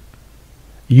it.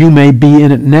 You may be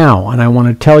in it now, and I want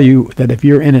to tell you that if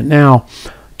you're in it now,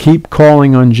 keep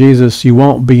calling on Jesus. You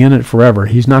won't be in it forever.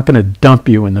 He's not going to dump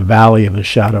you in the valley of the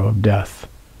shadow of death.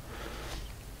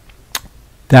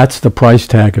 That's the price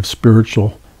tag of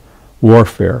spiritual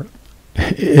warfare.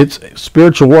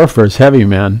 Spiritual warfare is heavy,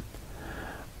 man.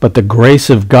 But the grace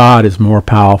of God is more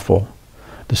powerful.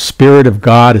 The Spirit of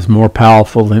God is more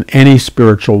powerful than any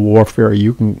spiritual warfare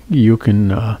you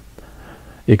can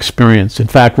experience. In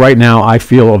fact, right now I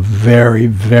feel a very,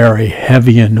 very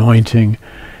heavy anointing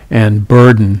and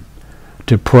burden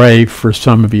to pray for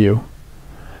some of you,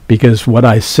 because what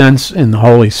I sense in the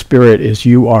Holy Spirit is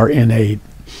you are in a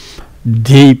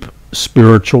deep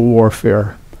spiritual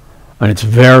warfare, and it's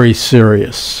very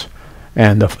serious,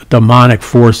 and the demonic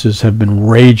forces have been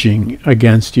raging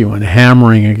against you and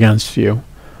hammering against you,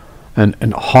 and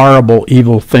horrible,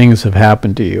 evil things have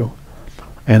happened to you,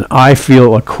 and I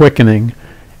feel a quickening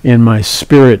in my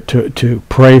spirit to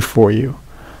pray for you.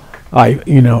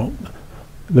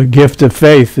 The gift of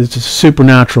faith is a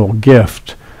supernatural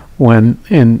gift when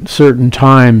in certain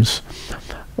times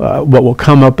what will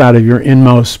come up out of your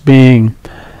inmost being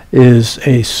is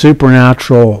a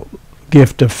supernatural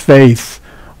gift of faith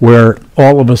where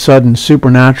all of a sudden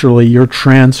supernaturally you're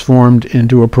transformed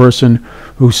into a person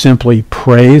who simply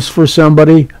prays for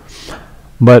somebody.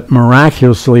 But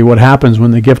miraculously what happens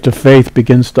when the gift of faith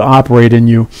begins to operate in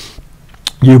you,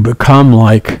 you become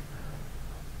like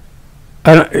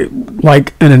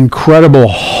an incredible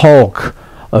Hulk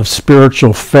of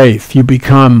spiritual faith. You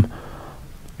become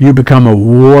a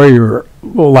warrior,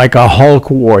 like a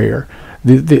Hulk warrior.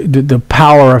 The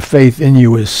power of faith in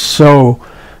you is so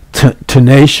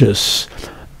tenacious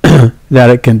that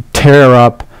it can tear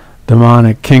up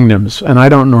demonic kingdoms. And I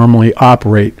don't normally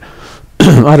operate.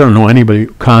 I don't know anybody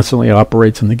who constantly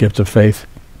operates in the gift of faith,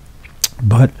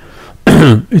 but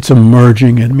it's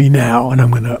emerging in me now, and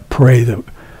I'm going to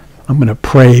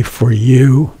pray for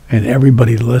you and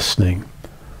everybody listening,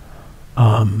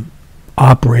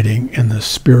 operating in the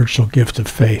spiritual gift of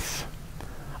faith.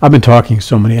 I've been talking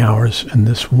so many hours in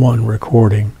this one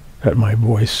recording that my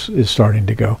voice is starting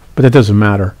to go, but that doesn't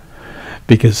matter,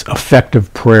 because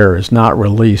effective prayer is not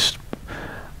released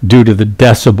due to the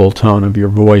decibel tone of your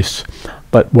voice,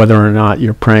 but whether or not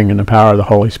you're praying in the power of the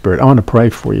Holy Spirit. I want to pray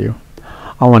for you.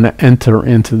 I want to enter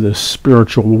into this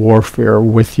spiritual warfare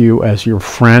with you as your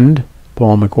friend,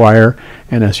 Paul McGUIRE,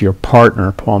 and as your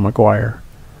partner, Paul McGUIRE.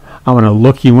 I want to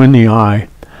look you in the eye,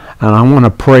 and I want to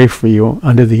pray for you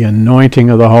under the anointing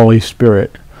of the Holy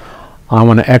Spirit. I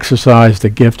want to exercise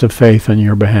the gift of faith on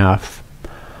your behalf.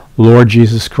 Lord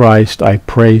Jesus Christ, I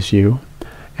praise you,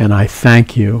 and I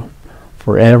thank you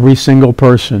for every single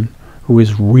person who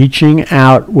is reaching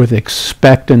out with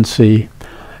expectancy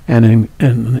and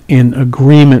in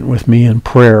agreement with me in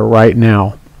prayer right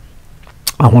now.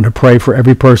 I want to pray for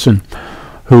every person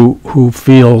who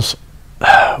feels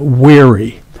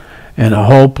weary and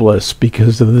hopeless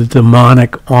because of the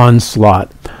demonic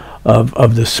onslaught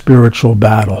of the spiritual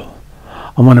battle.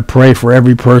 I want to pray for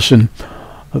every person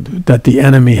that the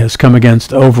enemy has come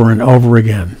against over and over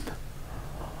again.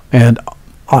 And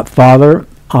Father,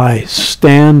 I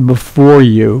stand before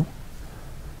you,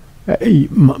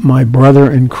 my brother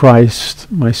in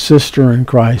Christ, my sister in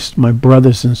Christ, my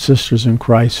brothers and sisters in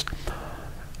Christ.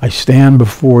 I stand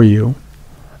before you,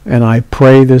 and I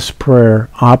pray this prayer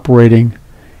operating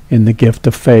in the gift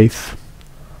of faith.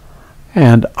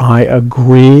 And I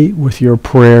agree with your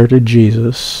prayer to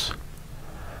Jesus,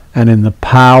 and in the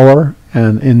power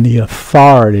and in the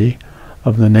authority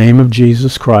of the name of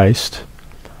Jesus Christ,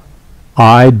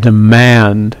 I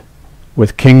demand,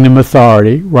 with kingdom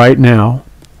authority right now,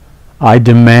 I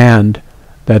demand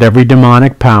that every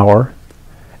demonic power,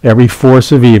 every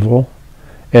force of evil,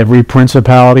 every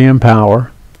principality and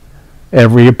power,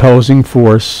 every opposing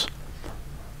force,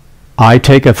 I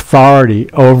take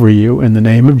authority over you in the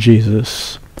name of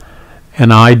Jesus,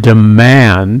 and I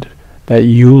demand that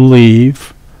you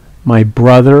leave my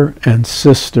brother and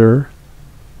sister,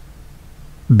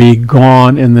 be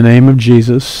gone in the name of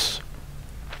Jesus.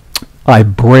 I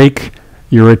break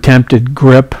your attempted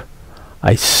grip.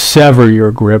 I sever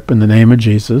your grip in the name of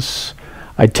Jesus.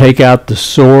 I take out the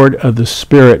sword of the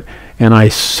Spirit, and I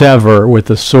sever with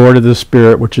the sword of the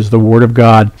Spirit, which is the Word of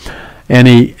God,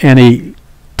 any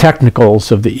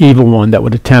technicals of the evil one that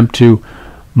would attempt to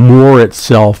moor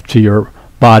itself to your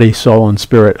body, soul, and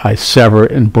spirit. I sever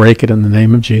it and break it in the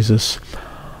name of Jesus.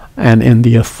 And in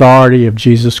the authority of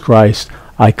Jesus Christ,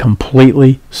 I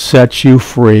completely set you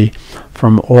free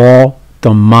from all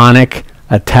demonic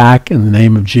attack in the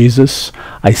name of Jesus.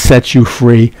 I set you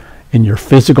free in your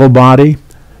physical body,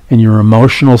 in your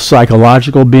emotional,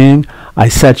 psychological being. I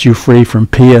set you free from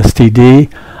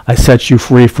PSTD. I set you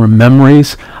free from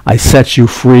memories. I set you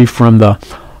free from the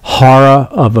horror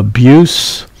of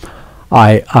abuse.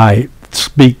 I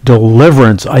speak speak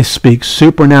deliverance. I speak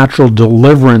supernatural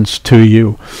deliverance to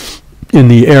you in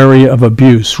the area of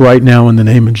abuse right now in the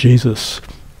name of Jesus.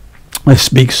 I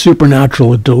speak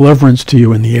supernatural deliverance to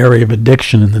you in the area of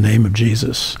addiction in the name of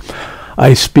Jesus.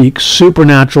 I speak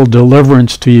supernatural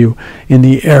deliverance to you in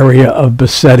the area of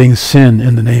besetting sin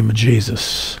in the name of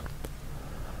Jesus.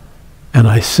 And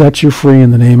I set you free in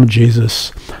the name of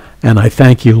Jesus. And I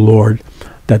thank you, Lord,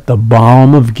 that the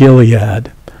balm of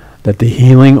Gilead, that the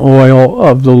healing oil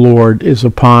of the Lord is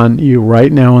upon you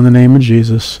right now in the name of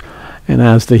Jesus. And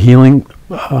as the healing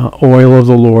oil of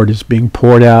the Lord is being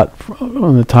poured out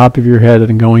on the top of your head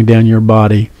and going down your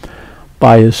body,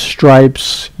 by his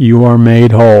stripes you are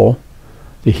made whole.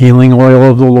 The healing oil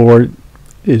of the Lord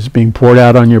is being poured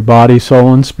out on your body,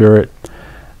 soul, and spirit.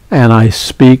 And I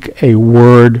speak a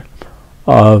word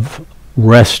of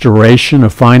restoration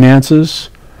of finances,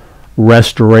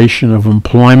 restoration of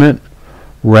employment,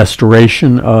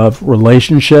 restoration of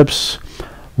relationships,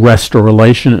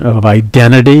 restoration of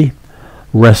identity,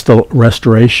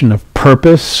 restoration of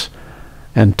purpose,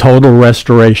 and total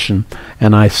restoration.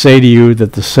 And I say to you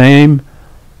that the same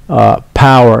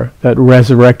power that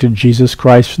resurrected Jesus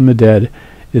Christ from the dead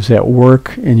is at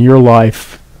work in your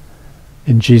life.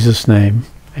 In Jesus' name,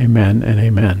 amen and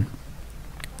amen.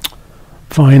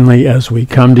 Finally, as we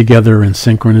come together in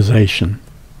synchronization,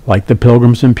 like the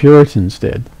Pilgrims and Puritans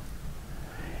did,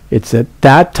 it's at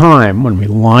that time when we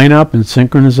line up in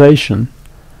synchronization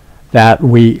that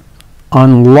we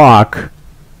unlock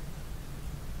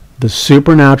the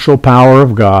supernatural power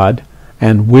of God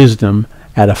and wisdom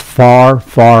at a far,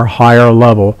 far higher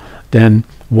level than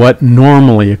what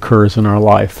normally occurs in our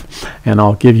life. And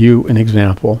I'll give you an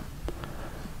example.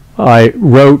 I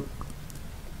wrote,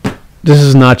 this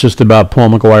is not just about Paul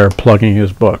McGUIRE plugging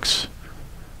his books,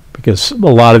 because a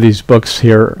lot of these books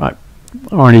here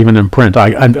aren't even in print. I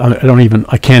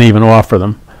can't even offer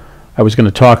them. I was going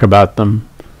to talk about them,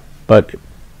 but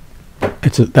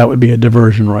that would be a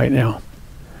diversion right now.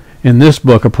 In this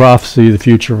book, A Prophecy of the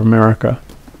Future of America,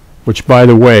 which, by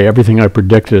the way, everything I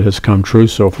predicted has come true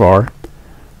so far.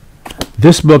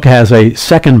 This book has a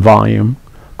second volume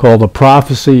called A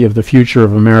Prophecy of the Future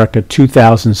of America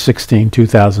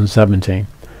 2016-2017.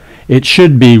 It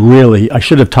should be really, I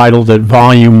should have titled it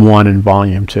Volume 1 and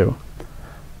Volume 2.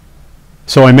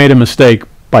 So I made a mistake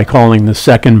by calling the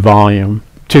second volume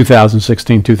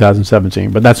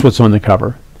 2016-2017, but that's what's on the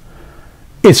cover.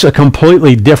 It's a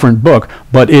completely different book,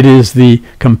 but it is the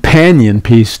companion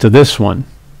piece to this one.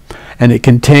 And it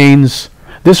contains,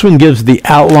 this one gives the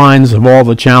outlines of all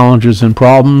the challenges and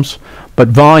problems, but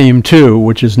Volume 2,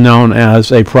 which is known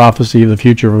as A Prophecy of the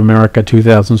Future of America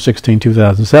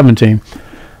 2016-2017,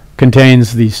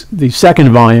 contains the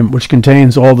second volume, which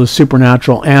contains all the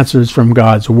supernatural answers from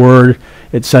God's Word,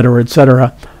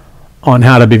 etc., on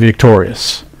how to be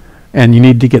victorious. And you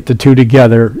need to get the two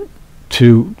together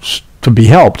to be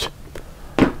helped.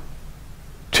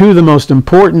 Two of the most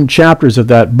important chapters of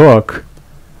that book,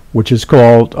 which is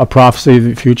called A Prophecy of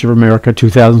the Future of America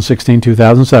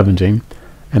 2016-2017,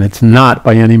 and it's not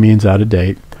by any means out of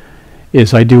date,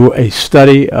 is I do a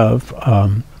study of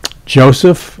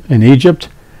Joseph in Egypt,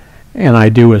 and I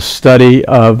do a study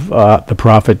of the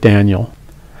prophet Daniel,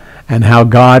 and how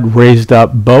God raised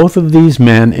up both of these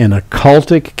men in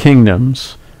occultic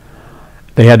kingdoms.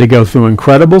 They had to go through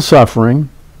incredible suffering.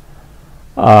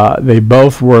 They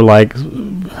both were like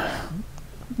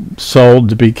sold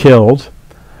to be killed.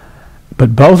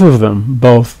 But both of them,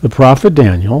 both the prophet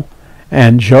Daniel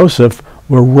and Joseph,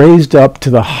 were raised up to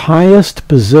the highest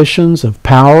positions of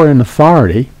power and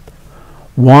authority,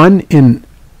 one in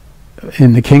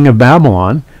the king of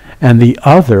Babylon and the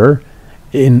other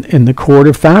in the court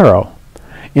of Pharaoh.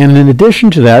 And in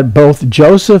addition to that, both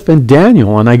Joseph and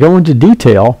Daniel, and I go into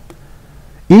detail,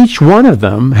 each one of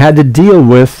them had to deal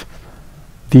with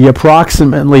the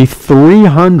approximately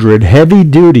 300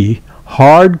 heavy-duty,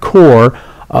 hardcore,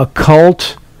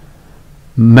 occult,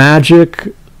 magic,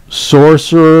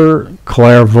 sorcerer,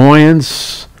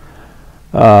 clairvoyance,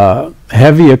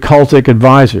 heavy occultic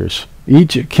advisors.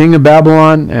 Each king of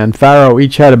Babylon and Pharaoh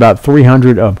each had about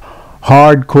 300 of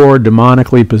hardcore,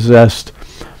 demonically possessed,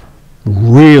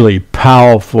 really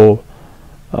powerful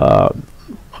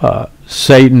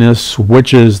Satanists,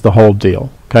 witches, the whole deal.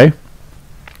 Okay?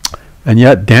 And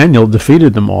yet Daniel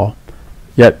defeated them all.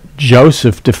 Yet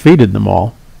Joseph defeated them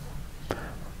all.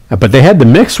 But they had to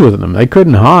mix with them. They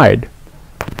couldn't hide.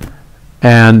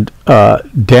 And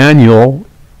Daniel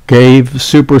gave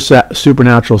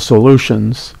supernatural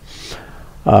solutions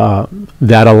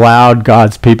that allowed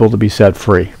God's people to be set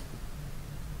free.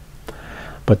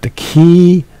 But the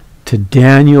key to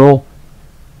Daniel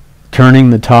turning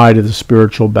the tide of the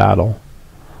spiritual battle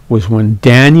was when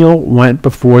Daniel went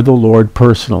before the Lord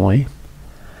personally,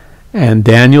 and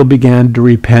Daniel began to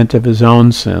repent of his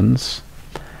own sins,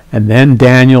 and then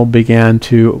Daniel began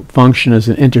to function as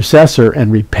an intercessor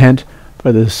and repent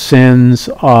for the sins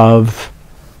of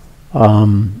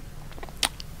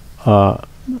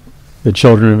the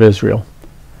children of Israel.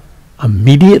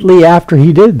 Immediately after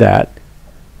he did that,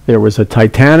 there was a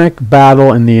titanic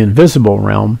battle in the invisible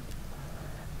realm,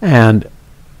 and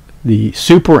the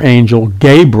super angel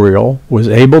Gabriel was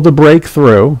able to break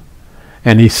through,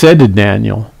 and he said to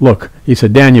Daniel, look, he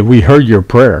said, Daniel, we heard your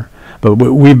prayer, but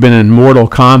we've been in mortal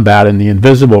combat in the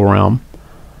invisible realm.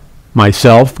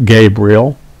 Myself,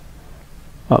 Gabriel,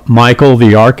 Michael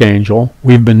the archangel,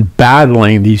 we've been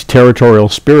battling these territorial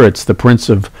spirits, the prince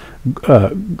of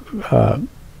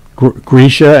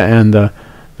Grecia and the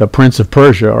prince of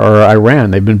Persia, or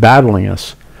Iran. They've been battling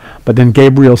us. But then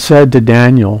Gabriel said to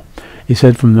Daniel, he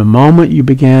said, from the moment you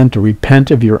began to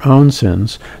repent of your own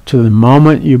sins to the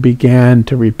moment you began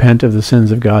to repent of the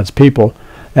sins of God's people,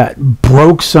 that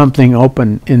broke something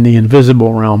open in the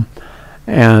invisible realm,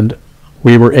 and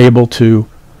we were able to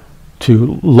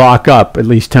lock up, at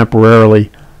least temporarily,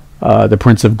 the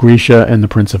prince of Grecia and the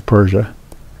prince of Persia.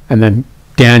 And then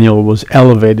Daniel was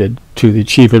elevated to the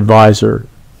chief advisor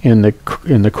in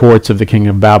the courts of the king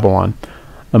of Babylon,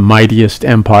 the mightiest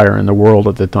empire in the world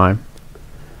at the time.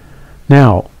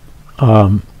 Now,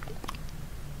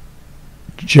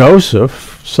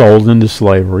 Joseph sold into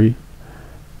slavery.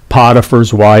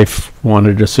 Potiphar's wife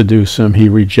wanted to seduce him. He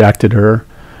rejected her.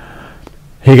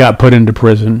 He got put into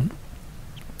prison.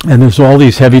 And there's all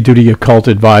these heavy-duty occult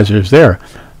advisors there.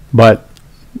 But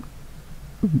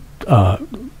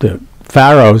the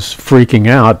Pharaoh's freaking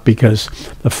out because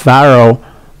the Pharaoh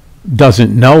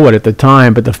doesn't know it at the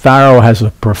time, but the Pharaoh has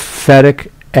a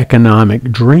prophetic economic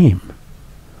dream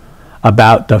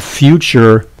about the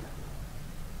future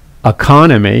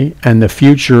economy and the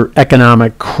future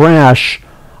economic crash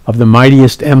of the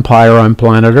mightiest empire on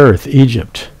planet Earth,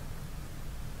 Egypt.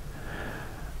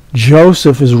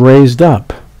 Joseph is raised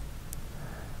up,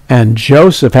 and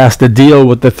Joseph has to deal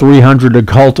with the 300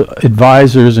 occult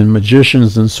advisors and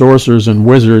magicians and sorcerers and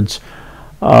wizards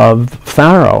of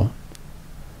Pharaoh.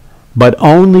 But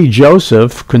only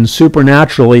Joseph can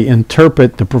supernaturally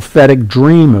interpret the prophetic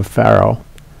dream of Pharaoh.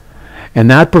 And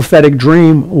that prophetic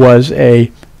dream was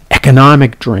an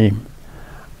economic dream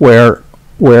where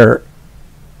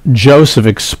Joseph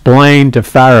explained to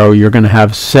Pharaoh, you're going to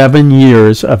have 7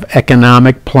 years of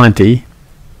economic plenty,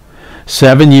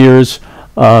 7 years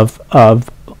of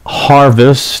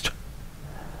harvest,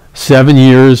 7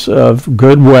 years of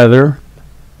good weather,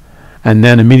 and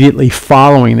then immediately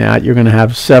following that, you're going to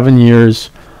have 7 years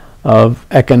of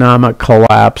economic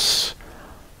collapse,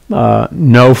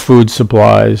 no food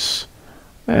supplies,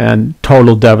 and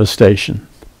total devastation.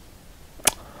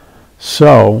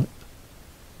 So,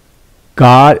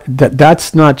 God,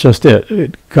 that's not just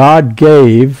it. God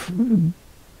gave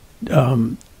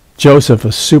Joseph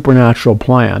a supernatural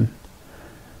plan,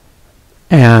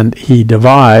 and he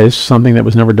devised something that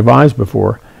was never devised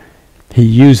before. He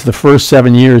used the first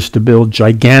 7 years to build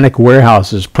gigantic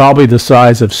warehouses, probably the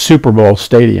size of Super Bowl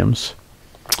stadiums,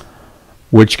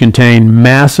 which contained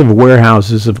massive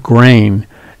warehouses of grain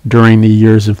during the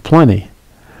years of plenty,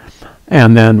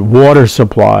 and then water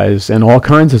supplies and all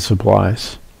kinds of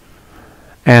supplies.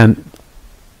 And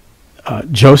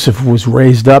Joseph was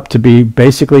raised up to be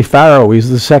basically Pharaoh. He's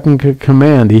the second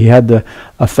command. He had the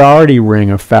authority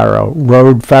ring of Pharaoh,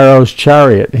 rode Pharaoh's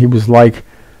chariot. He was like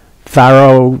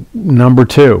Pharaoh number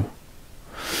 2.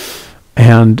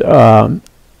 And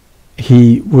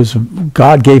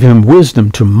God gave him wisdom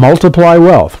to multiply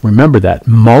wealth. Remember that,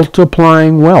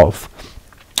 multiplying wealth.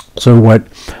 So what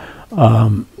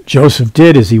Joseph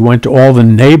did is he went to all the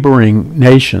neighboring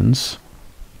nations,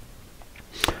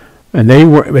 and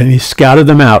he scouted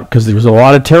them out, because there was a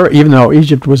lot of terror. Even though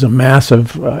Egypt was a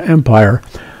massive empire,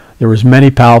 there was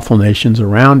many powerful nations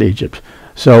around Egypt.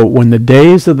 So when the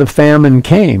days of the famine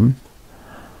came,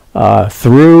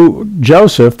 through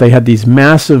Joseph, they had these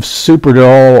massive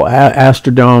Superdome,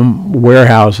 Astrodome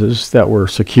warehouses that were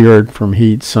secured from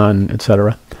heat, sun,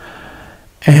 etc.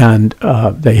 And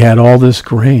they had all this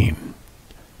grain.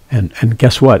 And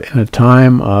guess what? In a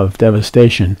time of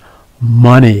devastation,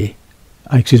 food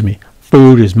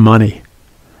is money.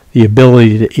 The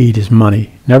ability to eat is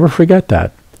money. Never forget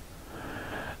that.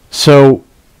 So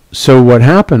what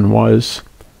happened was,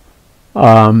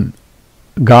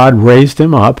 God raised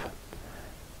him up,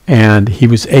 and he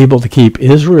was able to keep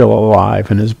Israel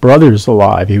alive and his brothers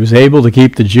alive. He was able to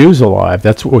keep the Jews alive.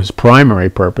 That's what his primary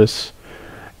purpose.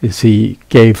 is he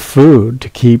gave food to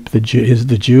keep the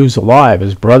Jews alive,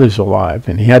 his brothers alive,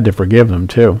 and he had to forgive them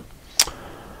too.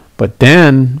 But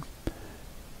then,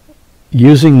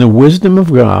 using the wisdom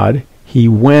of God, he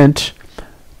went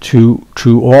to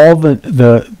all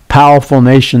the powerful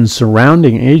nations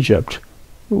surrounding Egypt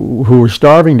who were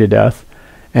starving to death,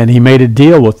 and he made a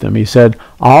deal with them. He said,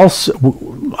 I'll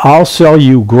sell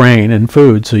you grain and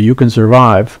food so you can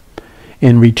survive.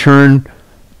 In return,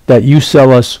 that you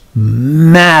sell us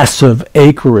massive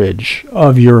acreage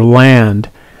of your land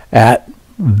at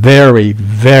very,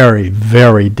 very,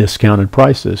 very discounted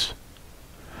prices.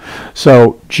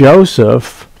 So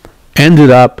Joseph ended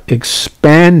up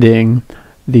expanding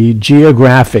the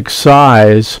geographic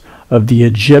size of the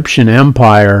Egyptian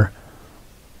empire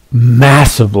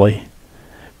massively,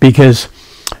 because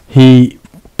he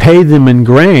paid them in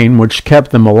grain, which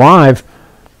kept them alive,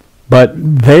 but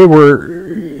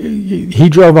he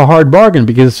drove a hard bargain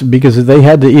because they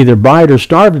had to either buy it or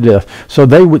starve to death. So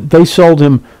they sold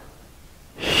him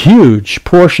huge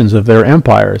portions of their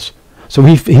empires. So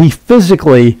he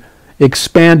physically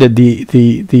expanded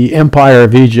the empire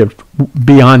of Egypt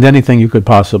beyond anything you could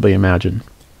possibly imagine.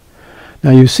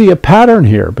 Now you see a pattern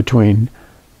here between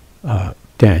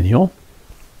Daniel,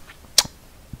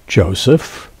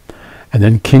 Joseph, and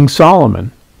then King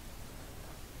Solomon.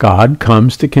 God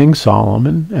comes to King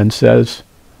Solomon and says,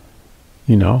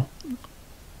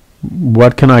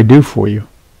 what can I do for you?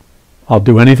 I'll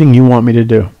do anything you want me to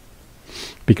do.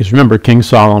 Because remember, King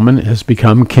Solomon has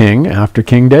become king after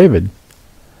King David.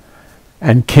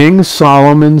 And King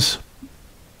Solomon's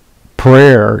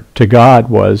prayer to God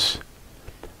was,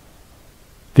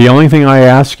 the only thing I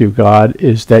ask you, God,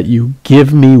 is that you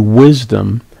give me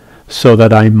wisdom so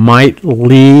that I might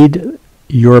lead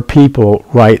your people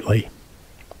rightly.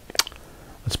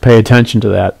 Let's pay attention to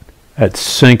that. That's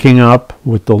syncing up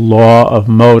with the law of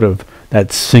motive.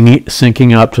 That's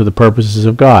syncing up to the purposes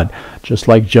of God, just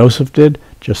like Joseph did,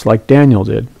 just like Daniel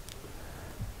did.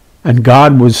 And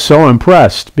God was so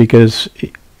impressed because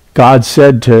God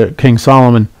said to King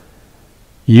Solomon,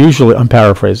 usually, I'm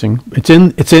paraphrasing,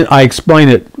 I explain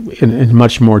it in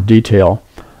much more detail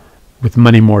with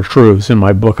many more truths in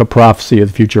my book, A Prophecy of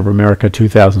the Future of America,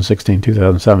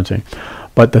 2016-2017.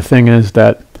 But the thing is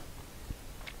that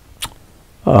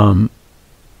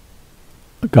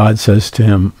God says to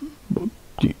him,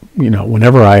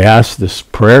 whenever I ask this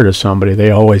prayer to somebody, they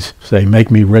always say,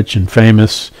 make me rich and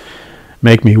famous,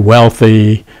 make me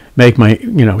wealthy,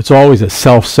 it's always a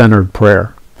self-centered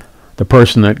prayer. The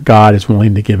person that God is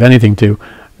willing to give anything to,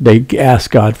 they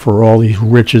ask God for all these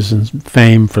riches and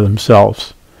fame for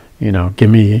themselves. Give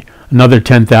me another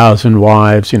 10,000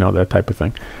 wives, that type of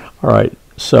thing. All right,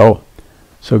 so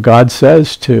God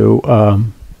says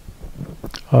to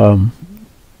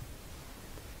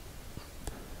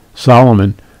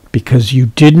Solomon, because you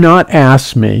did not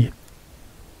ask me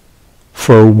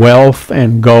for wealth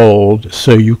and gold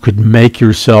so you could make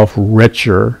yourself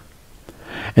richer,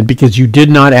 and because you did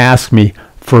not ask me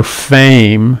for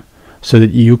fame so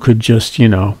that you could just,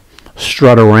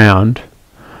 strut around,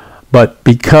 but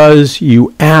because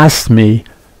you asked me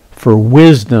for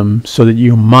wisdom so that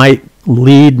you might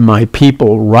lead my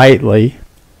people rightly,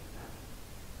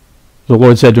 the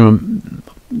Lord said to him,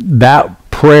 that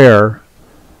prayer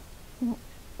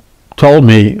told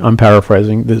me, I'm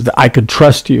paraphrasing, that I could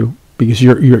trust you because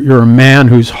you're a man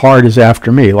whose heart is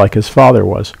after me, like his father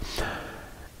was.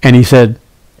 And he said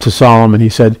to Solomon, he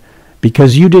said,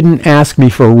 because you didn't ask me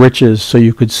for riches so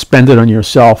you could spend it on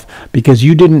yourself, because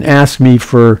you didn't ask me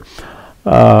for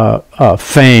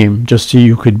fame just so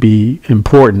you could be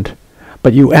important,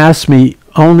 but you asked me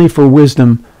only for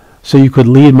wisdom so you could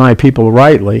lead my people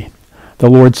rightly. The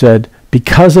Lord said,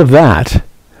 because of that,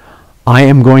 I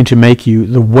am going to make you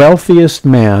the wealthiest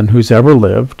man who's ever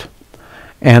lived,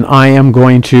 and I am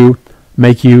going to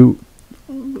make you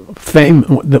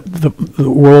the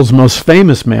world's most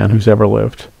famous man who's ever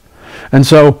lived. And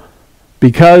so,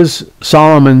 because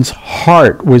Solomon's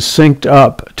heart was synced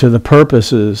up to the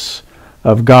purposes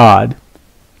of God,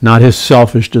 not his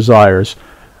selfish desires,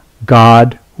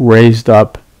 God raised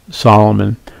up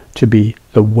Solomon to be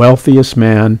the wealthiest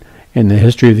man in the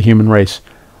history of the human race.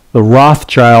 The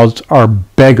Rothschilds are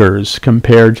beggars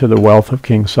compared to the wealth of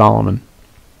King Solomon.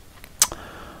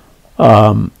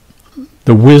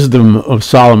 The wisdom of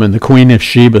Solomon, the Queen of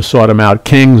Sheba sought him out.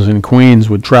 Kings and queens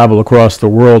would travel across the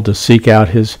world to seek out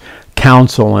his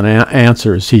counsel and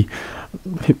answers.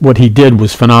 What he did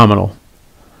was phenomenal.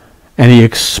 And he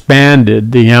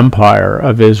expanded the empire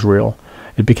of Israel.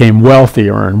 It became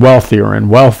wealthier and wealthier and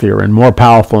wealthier and more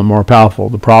powerful and more powerful.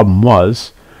 The problem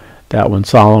was that when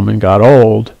Solomon got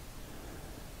old,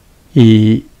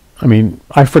 he I mean,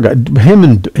 I forgot, him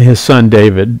and his son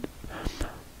David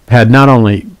had not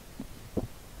only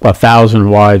 1,000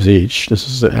 wives each, this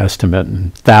is an estimate,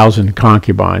 and 1,000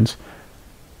 concubines.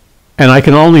 And I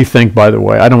can only think, by the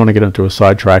way, I don't want to get into a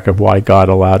sidetrack of why God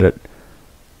allowed it.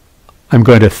 I'm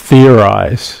going to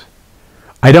theorize.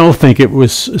 I don't think it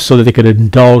was so that they could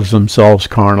indulge themselves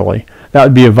carnally. That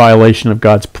would be a violation of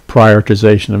God's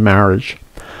prioritization of marriage.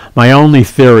 My only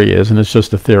theory is, and it's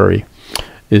just a theory,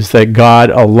 is that God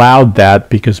allowed that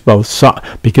because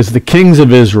because the kings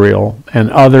of Israel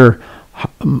and other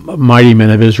mighty men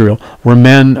of Israel were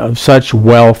men of such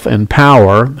wealth and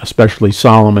power, especially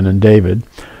Solomon and David.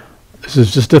 This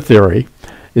is just a theory,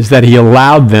 is that he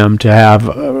allowed them to have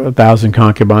 1,000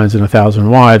 concubines and 1,000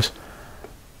 wives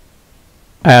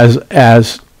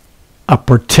as a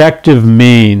protective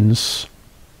means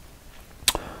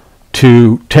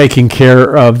to taking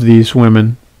care of these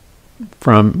women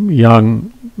from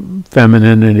young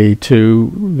femininity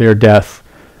to their death,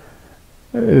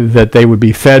 that they would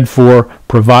be fed for,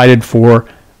 provided for,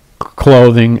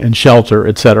 clothing and shelter,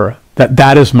 etc.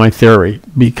 That is my theory,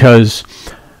 because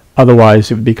otherwise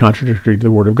it would be contradictory to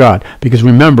the Word of God. Because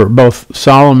remember, both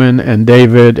Solomon and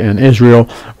David and Israel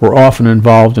were often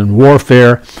involved in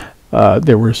warfare.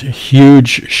 There was a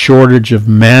huge shortage of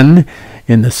men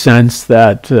in the sense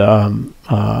that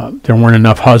there weren't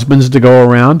enough husbands to go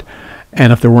around.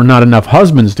 And if there were not enough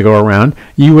husbands to go around,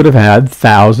 you would have had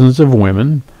thousands of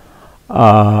women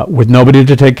with nobody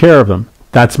to take care of them.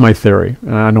 That's my theory.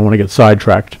 I don't want to get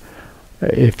sidetracked.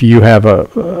 If you happen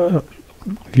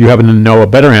to know a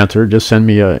better answer, just send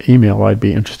me an email. I'd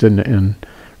be interested in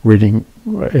reading.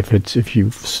 If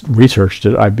you've researched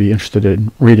it, I'd be interested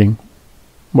in reading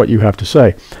what you have to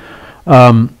say.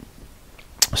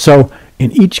 So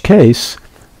in each case,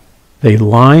 they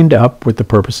lined up with the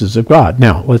purposes of God.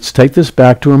 Now, let's take this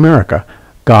back to America.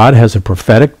 God has a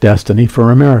prophetic destiny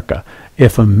for America.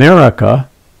 If America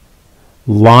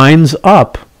lines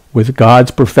up with God's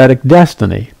prophetic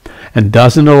destiny and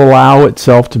doesn't allow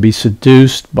itself to be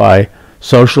seduced by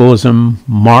socialism,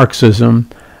 Marxism,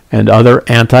 and other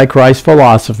antichrist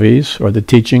philosophies, or the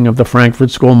teaching of the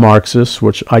Frankfurt School Marxists,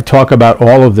 which I talk about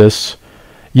all of this,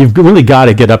 you've really got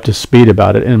to get up to speed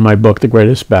about it in my book, The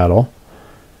Greatest Battle.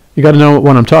 You got to know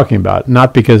what I'm talking about,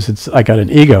 not because I got an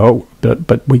ego,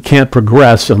 but we can't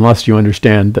progress unless you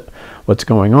understand what's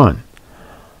going on.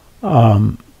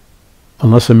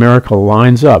 Unless America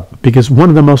lines up. Because one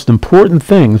of the most important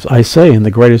things I say in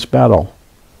The Greatest Battle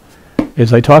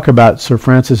is I talk about Sir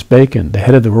Francis Bacon, the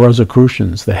head of the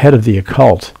Rosicrucians, the head of the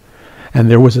occult. And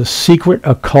there was a secret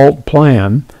occult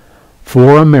plan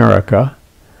for America.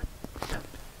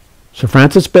 Sir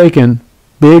Francis Bacon,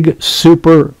 big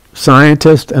super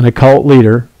scientist and occult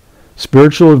leader,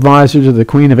 spiritual advisor to the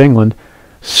Queen of England,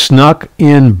 snuck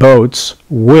in boats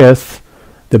with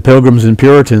the Pilgrims and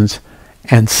Puritans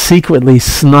and secretly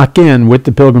snuck in with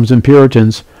the Pilgrims and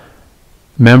Puritans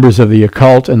members of the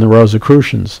occult and the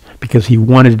Rosicrucians, because he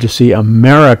wanted to see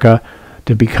America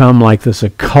to become like this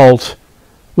occult.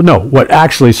 Well, no, what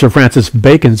actually Sir Francis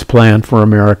Bacon's plan for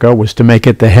America was to make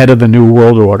it the head of the New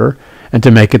World Order and to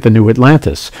make it the New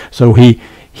Atlantis. So he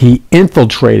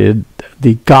infiltrated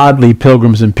the godly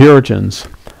Pilgrims and Puritans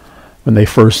when they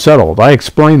first settled. I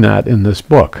explain that in this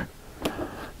book.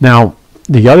 Now,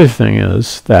 the other thing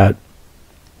is that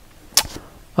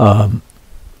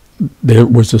there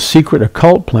was a secret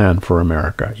occult plan for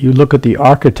America. You look at the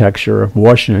architecture of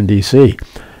Washington, D.C.,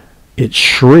 it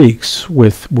shrieks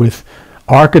with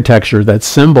architecture that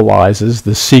symbolizes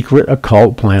the secret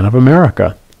occult plan of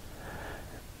America.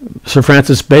 Sir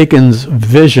Francis Bacon's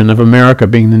vision of America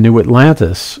being the New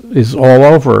Atlantis is all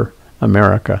over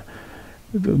America.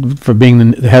 For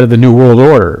being the head of the New World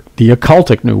Order, the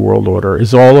occultic New World Order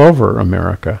is all over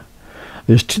America.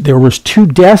 There was two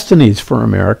destinies for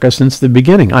America since the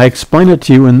beginning. I explain it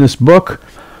to you in this book.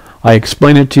 I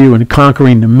explain it to you in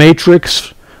Conquering the Matrix,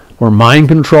 where mind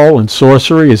control and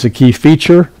sorcery is a key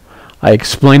feature. I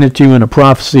explain it to you in A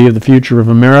Prophecy of the Future of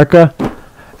America.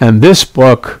 And this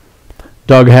book,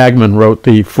 Doug Hagman wrote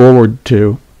the foreword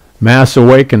to, Mass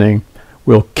Awakening,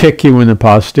 will kick you in the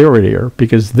posterior,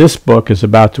 because this book is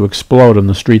about to explode on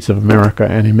the streets of America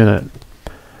any minute.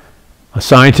 A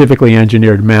scientifically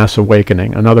engineered mass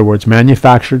awakening. In other words,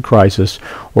 manufactured crisis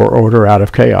or order out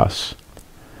of chaos.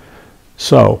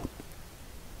 So,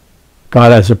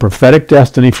 God has a prophetic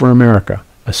destiny for America,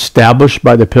 established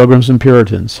by the Pilgrims and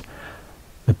Puritans.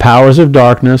 The powers of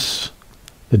darkness,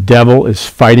 the devil is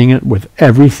fighting it with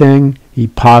everything he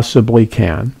possibly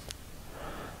can.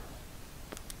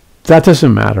 That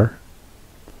doesn't matter.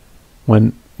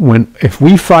 If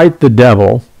we fight the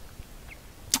devil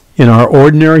In our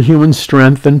ordinary human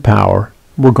strength and power,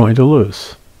 we're going to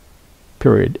lose.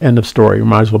 Period. End of story. You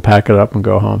might as well pack it up and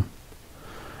go home.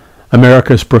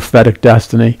 America's prophetic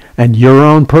destiny and your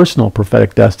own personal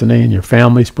prophetic destiny and your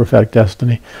family's prophetic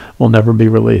destiny will never be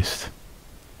released.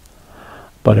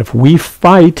 But if we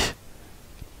fight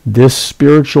this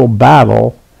spiritual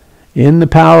battle in the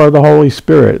power of the Holy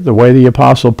Spirit, the way the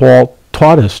Apostle Paul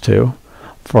taught us to,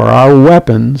 for our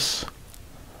weapons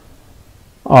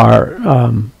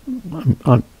are,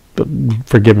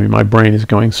 forgive me, my brain is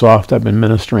going soft. I've been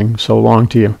ministering so long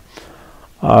to you.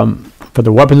 For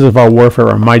the weapons of our warfare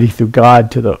are mighty through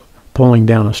God to the pulling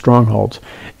down of strongholds.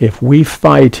 If we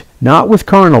fight not with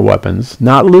carnal weapons,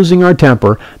 not losing our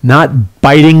temper, not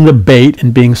biting the bait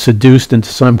and being seduced into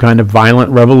some kind of violent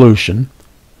revolution,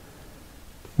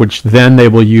 which then they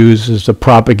will use as a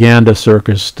propaganda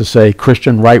circus to say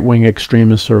Christian right-wing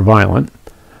extremists are violent,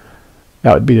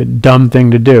 that would be a dumb thing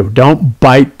to do. Don't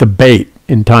bite the bait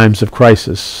in times of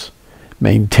crisis.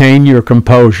 Maintain your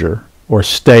composure or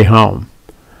stay home.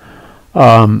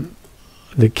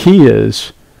 The key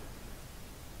is,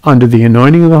 under the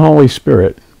anointing of the Holy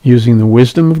Spirit, using the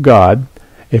wisdom of God,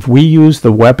 if we use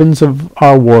the weapons of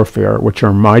our warfare, which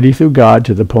are mighty through God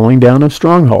to the pulling down of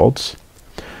strongholds,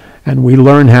 and we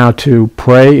learn how to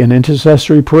pray an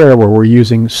intercessory prayer where we're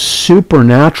using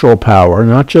supernatural power,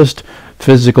 not just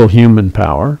physical human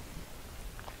power,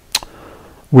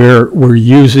 we're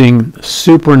using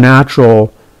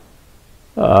supernatural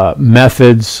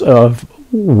methods of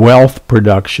wealth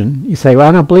production. You say, well,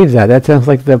 I don't believe that. That sounds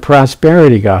like the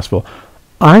prosperity gospel.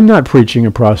 I'm not preaching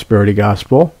a prosperity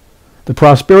gospel. The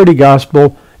prosperity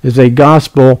gospel is a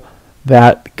gospel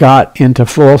that got into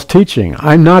false teaching.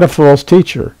 I'm not a false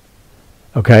teacher.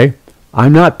 Okay?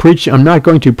 I'm not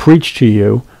going to preach to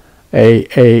you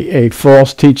a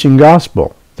false teaching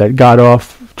gospel that got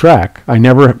off track. I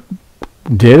never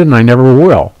did and I never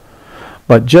will.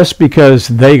 But just because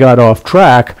they got off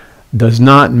track does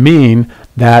not mean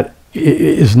that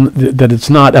it's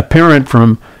not apparent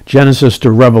from Genesis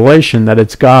to Revelation that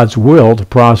it's God's will to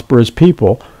prosper his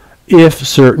people if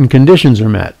certain conditions are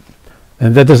met.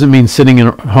 And that doesn't mean sitting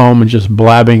at home and just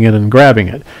blabbing it and grabbing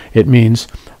it. It means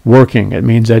working, it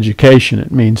means education,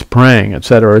 it means praying,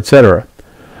 etc., etc.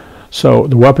 So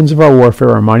the weapons of our warfare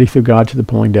are mighty through God to the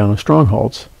pulling down of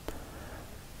strongholds.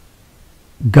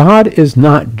 God is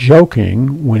not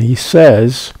joking when he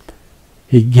says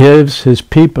he gives his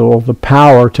people the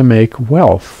power to make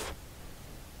wealth.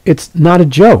 It's not a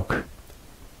joke.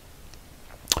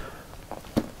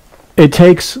 It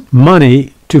takes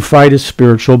money to fight a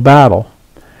spiritual battle.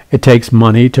 It takes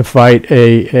money to fight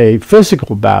a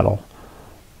physical battle.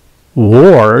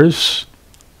 Wars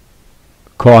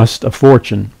cost a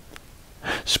fortune.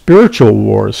 Spiritual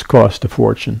wars cost a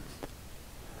fortune.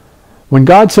 When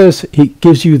God says he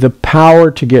gives you the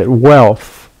power to get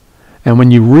wealth, and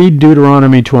when you read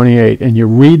Deuteronomy 28 and you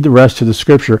read the rest of the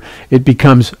scripture, it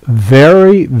becomes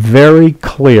very, very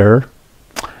clear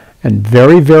and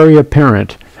very, very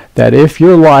apparent that if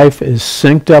your life is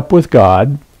synced up with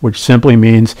God, which simply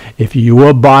means if you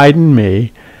abide in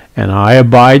me and I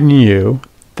abide in you,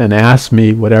 then ask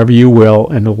me whatever you will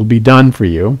and it will be done for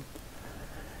you.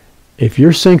 If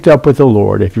you're synced up with the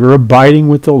Lord, if you're abiding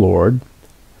with the Lord,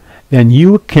 then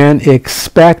you can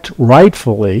expect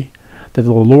rightfully that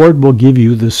the Lord will give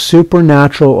you the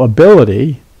supernatural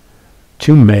ability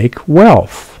to make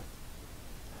wealth.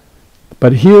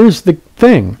 But here's the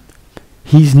thing.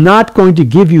 He's not going to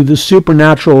give you the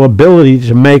supernatural ability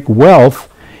to make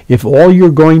wealth if all you're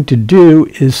going to do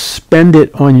is spend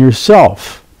it on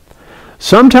yourself.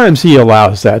 Sometimes he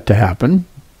allows that to happen.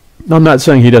 I'm not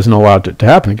saying he doesn't allow it to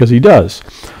happen, because he does.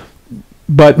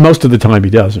 But most of the time he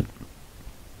doesn't.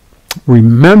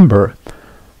 Remember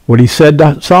what he said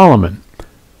to Solomon.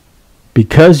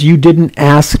 Because you didn't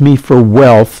ask me for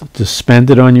wealth to spend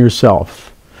it on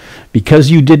yourself,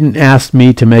 because you didn't ask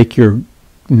me to make your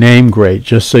name great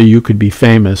just so you could be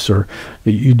famous, or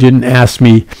you didn't ask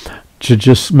me to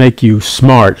just make you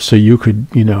smart so you could,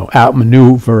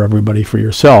 outmaneuver everybody for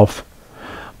yourself,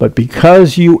 but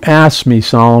because you asked me,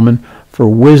 Solomon, for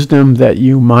wisdom that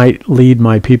you might lead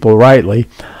my people rightly,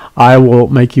 I will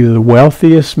make you the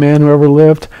wealthiest man who ever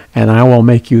lived, and I will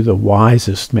make you the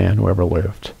wisest man who ever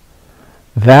lived.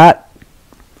 That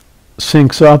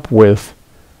syncs up with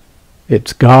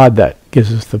it's God that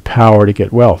gives us the power to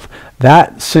get wealth.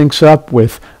 That syncs up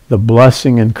with the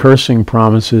blessing and cursing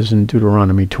promises in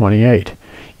Deuteronomy 28.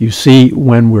 You see,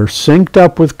 when we're synced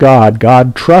up with God,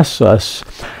 God trusts us,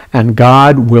 and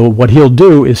God will, what he'll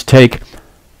do is take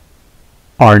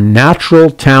our natural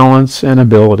talents and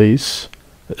abilities,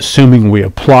 assuming we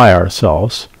apply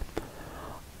ourselves,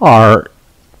 our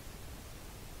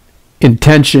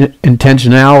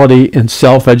intentionality and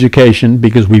self-education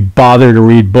because we bother to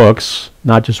read books,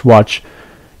 not just watch,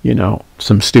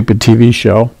 some stupid TV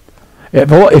show.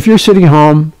 If you're sitting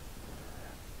home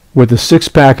with a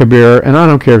 6-pack of beer, and I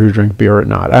don't care if you drink beer or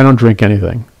not, I don't drink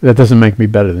anything. That doesn't make me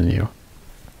better than you.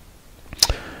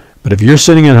 But if you're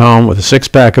sitting at home with a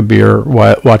 6-pack of beer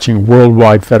watching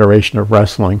Worldwide Federation of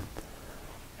Wrestling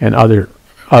and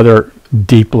other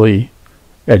deeply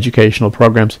educational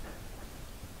programs,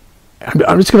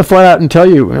 I'm just going to flat out and tell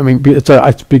you,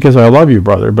 it's because I love you,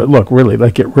 brother, but look, really,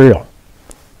 like, get real.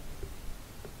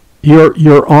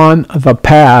 You're on the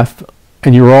path,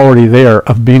 and you're already there,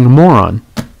 of being a moron.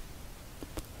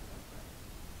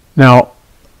 Now,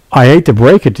 I hate to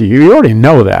break it to you, you already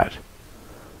know that.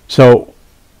 So,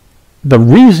 the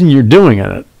reason you're doing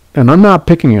it, and I'm not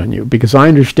picking on you because I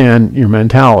understand your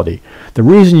mentality. The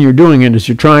reason you're doing it is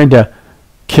you're trying to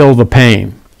kill the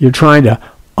pain. You're trying to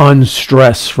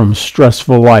unstress from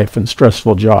stressful life and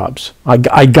stressful jobs.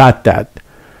 I got that.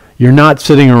 You're not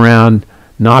sitting around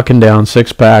knocking down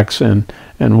 6-packs and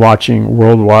watching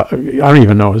worldwide. I don't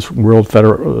even know, is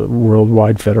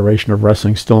Worldwide Federation of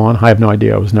Wrestling still on? I have no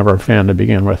idea. I was never a fan to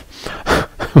begin with.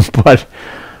 But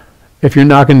if you're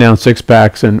knocking down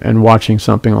 6-packs and watching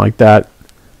something like that,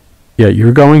 yeah,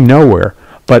 you're going nowhere.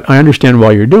 But I understand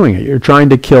why you're doing it. You're trying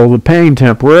to kill the pain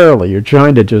temporarily. You're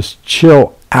trying to just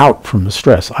chill out from the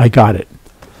stress. I got it.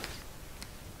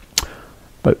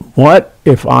 But what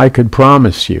if I could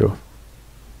promise you,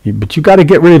 but you got to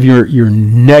get rid of your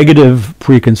negative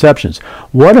preconceptions.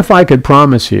 What if I could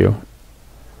promise you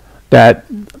that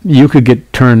you could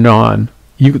get turned on,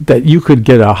 that you could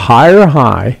get a higher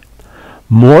high,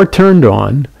 more turned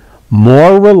on,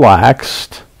 more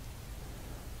relaxed,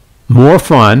 more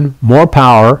fun, more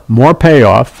power, more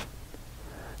payoff,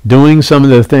 doing some of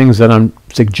the things that I'm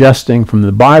suggesting from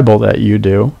the Bible that you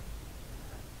do?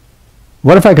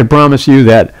 What if I could promise you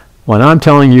that what I'm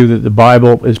telling you that the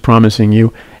Bible is promising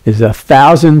you is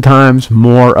 1,000 times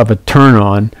more of a turn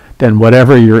on than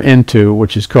whatever you're into,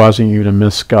 which is causing you to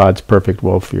miss God's perfect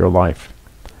will for your life?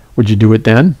 Would you do it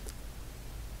then?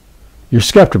 You're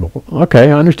skeptical.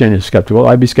 Okay, I understand you're skeptical.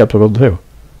 I'd be skeptical too.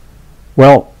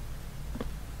 Well,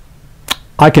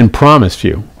 I can promise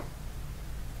you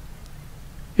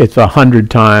it's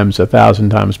 100 times, 1,000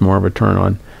 times more of a turn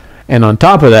on. And on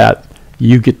top of that,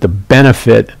 you get the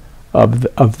benefit of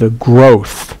the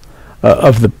growth,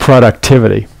 of the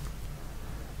productivity.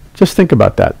 Just think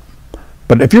about that.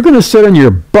 But if you're going to sit on your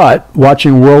butt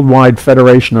watching Worldwide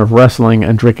Federation of Wrestling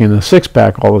and drinking the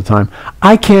 6-pack all the time,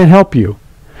 I can't help you.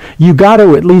 You got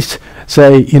to at least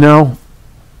say,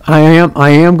 I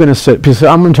am going to sit, because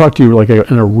I'm going to talk to you like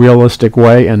in a realistic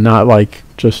way and not like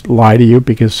just lie to you,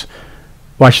 because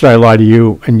why should I lie to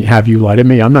you and have you lie to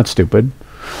me? I'm not stupid.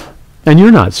 And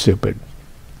you're not stupid.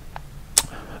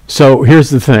 So here's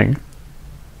the thing.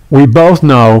 We both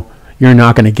know you're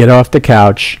not going to get off the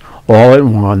couch all at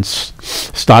once,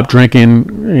 stop drinking,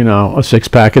 a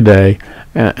 6-pack a day,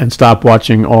 and stop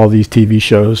watching all these TV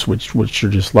shows which are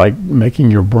just like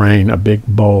making your brain a big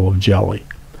bowl of jelly.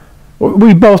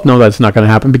 We both know that's not going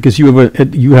to happen because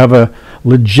you have a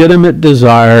legitimate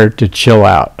desire to chill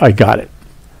out. I got it.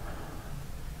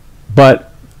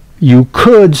 But you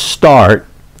could start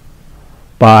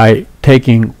by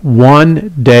taking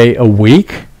 1 day a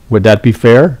week. Would that be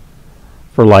fair?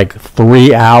 For like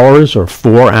 3 hours or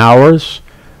 4 hours.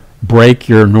 Break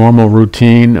your normal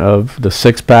routine of the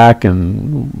 6-pack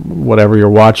and whatever you're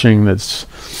watching that's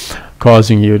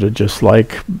causing you to just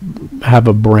like have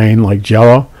a brain like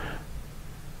jello.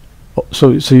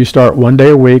 So you start 1 day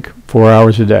a week, 4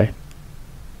 hours a day.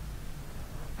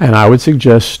 And I would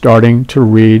suggest starting to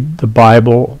read the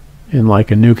Bible in like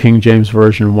a New King James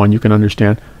Version, one you can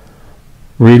understand.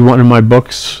 Read one of my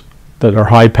books that are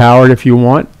high-powered if you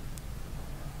want.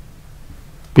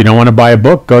 If you don't want to buy a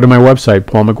book, go to my website,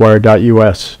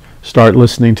 paulmcguire.us. Start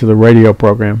listening to the radio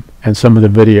program and some of the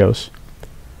videos.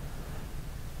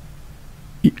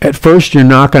 At first, you're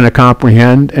not going to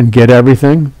comprehend and get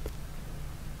everything.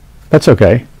 That's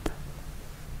okay.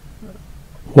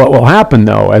 What will happen,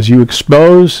 though, as you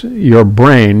expose your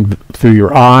brain through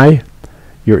your eye,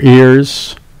 your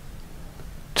ears,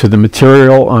 to the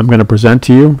material I'm going to present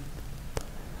to you,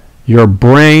 your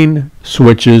brain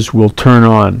switches will turn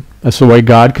on. That's the way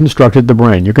God constructed the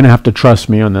brain. You're going to have to trust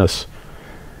me on this.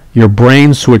 Your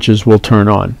brain switches will turn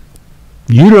on.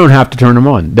 You don't have to turn them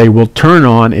on. They will turn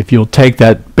on if you'll take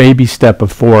that baby step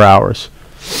of 4 hours.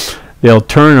 They'll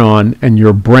turn on and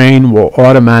your brain will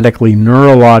automatically,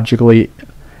 neurologically,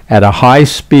 at a high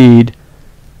speed,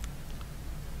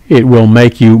 it will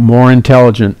make you more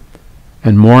intelligent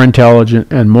and more intelligent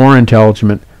and more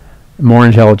intelligent more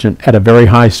intelligent at a very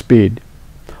high speed.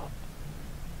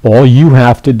 All you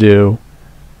have to do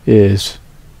is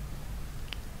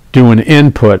do an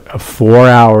input of 4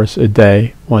 hours a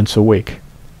day once a week.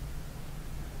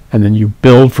 And then you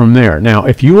build from there. Now,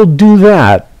 if you will do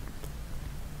that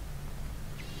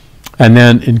and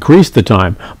then increase the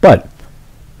time, but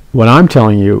what I'm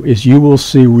telling you is you will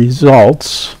see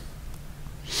results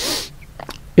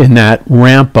in that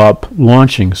ramp up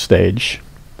launching stage,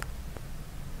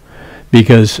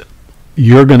 because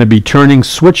you're going to be turning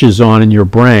switches on in your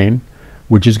brain,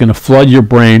 which is going to flood your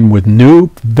brain with new,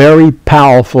 very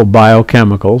powerful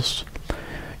biochemicals.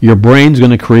 Your brain's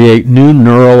going to create new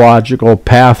neurological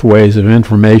pathways of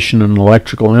information and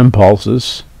electrical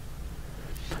impulses.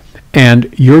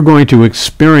 And you're going to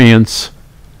experience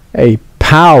a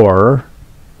power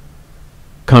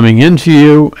coming into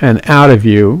you and out of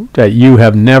you that you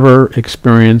have never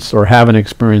experienced or haven't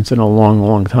experienced in a long,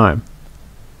 long time.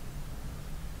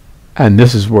 And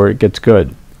this is where it gets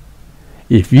good.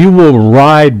 If you will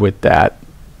ride with that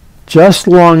just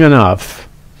long enough,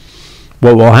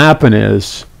 what will happen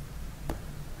is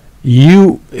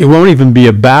it won't even be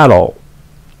a battle.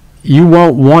 You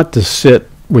won't want to sit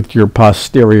with your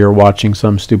posterior watching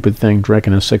some stupid thing,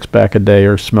 drinking a six-pack a day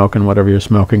or smoking whatever you're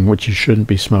smoking, which you shouldn't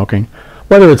be smoking,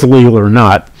 whether it's legal or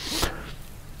not.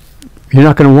 You're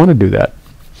not going to want to do that,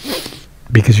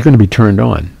 because you're going to be turned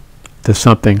on to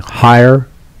something higher,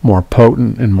 more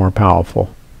potent, and more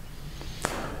powerful.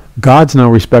 God's no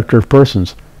respecter of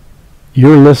persons.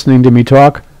 You're listening to me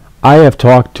talk. I have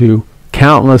talked to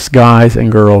countless guys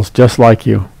and girls just like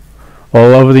you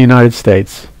all over the United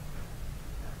States.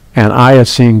 And I have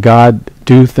seen God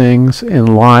do things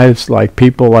in lives like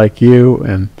people like you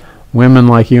and women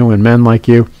like you and men like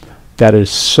you that is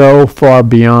so far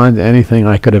beyond anything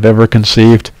I could have ever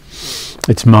conceived.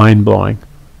 It's mind-blowing.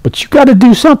 But you got to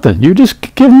do something. You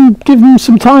just give them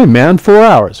some time, man. 4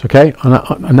 hours, okay?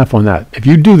 Enough on that. If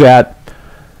you do that,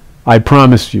 I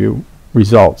promise you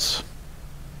results.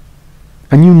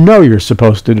 And you know you're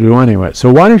supposed to do anyway.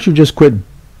 So why don't you just quit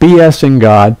BSing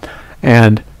God?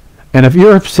 And if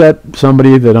you're upset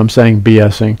somebody that I'm saying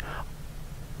BSing,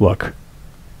 look,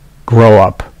 grow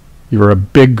up. You're a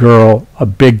big girl, a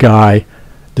big guy.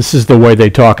 This is the way they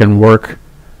talk in work.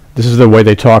 This is the way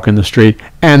they talk in the street.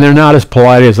 And they're not as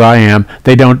polite as I am.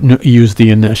 They don't use the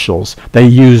initials. They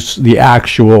use the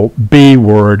actual B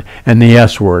word and the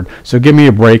S word. So give me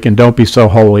a break and don't be so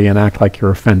holy and act like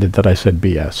you're offended that I said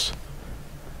BS.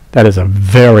 That is a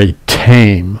very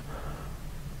tame.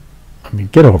 I mean,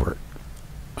 get over it.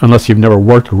 Unless you've never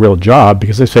worked a real job,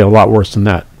 because they say a lot worse than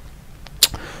that.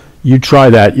 You try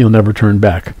that, you'll never turn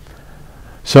back.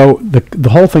 So the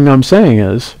whole thing I'm saying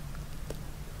is,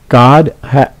 God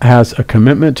has a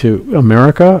commitment to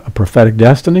America, a prophetic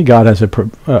destiny. God has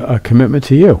a commitment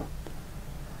to you.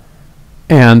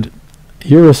 And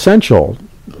you're essential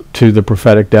to the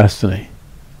prophetic destiny.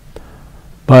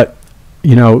 But,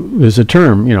 you know, there's a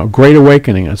term, you know, Great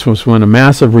Awakening. It's when a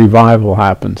massive revival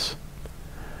happens.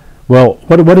 Well,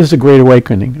 what is a Great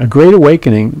Awakening? A Great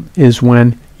Awakening is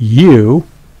when you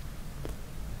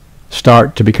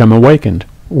start to become awakened.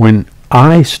 When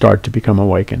I start to become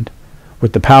awakened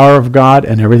with the power of God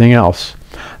and everything else.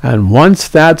 And once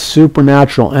that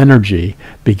supernatural energy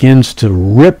begins to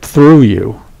rip through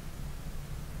you,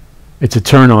 it's a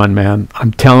turn on, man.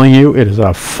 I'm telling you, it is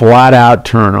a flat out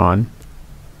turn on.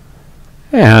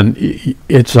 And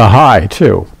it's a high,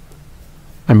 too.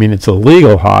 I mean, it's a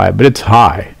legal high, but it's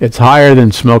high. It's higher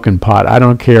than smoking pot. I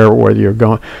don't care whether you're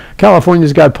going.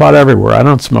 California's got pot everywhere. I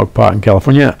don't smoke pot in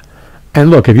California. And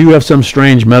look, if you have some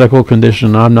strange medical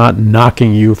condition, I'm not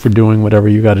knocking you for doing whatever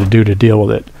you got to do to deal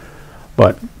with it.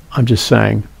 But I'm just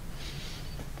saying,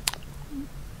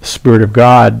 the Spirit of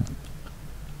God,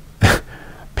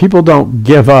 people don't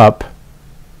give up.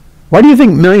 Why do you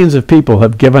think millions of people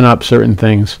have given up certain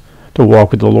things to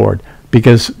walk with the Lord?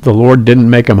 Because the Lord didn't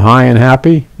make them high and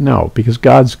happy? No, because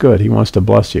God's good. He wants to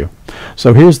bless you.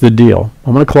 So here's the deal.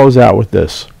 I'm going to close out with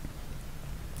this.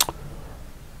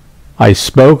 I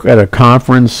spoke at a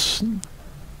conference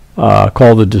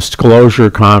called the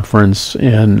Disclosure Conference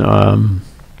in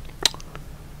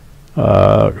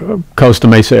Costa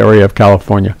Mesa area of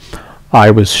California. I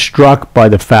was struck by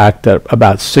the fact that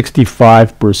about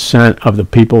 65% of the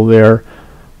people there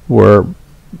were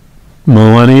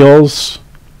millennials,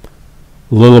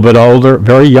 a little bit older,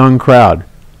 very young crowd.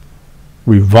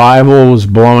 Revival was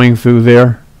blowing through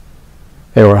there.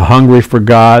 They were hungry for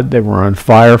God. They were on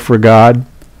fire for God.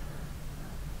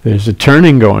 There's a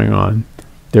turning going on.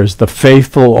 There's the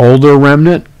faithful older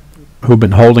remnant who've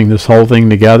been holding this whole thing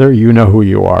together. You know who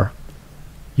you are.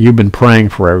 You've been praying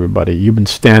for everybody. You've been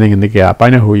standing in the gap. I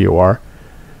know who you are.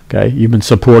 Okay? You've been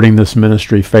supporting this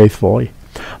ministry faithfully.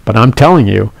 But I'm telling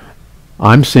you,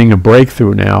 I'm seeing a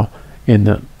breakthrough now in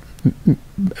the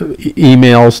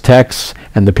emails, texts,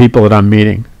 and the people that I'm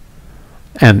meeting.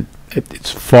 And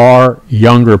it's far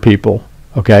younger people,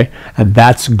 okay? And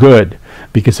that's good,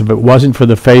 because if it wasn't for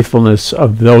the faithfulness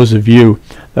of those of you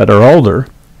that are older,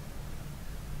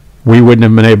 we wouldn't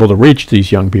have been able to reach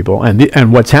these young people.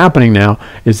 And what's happening now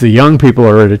is the young people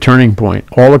are at a turning point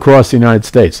all across the United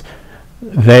States.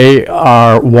 They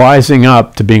are wising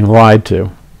up to being lied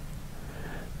to.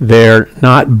 They're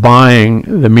not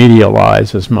buying the media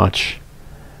lies as much.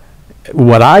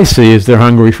 What I see is they're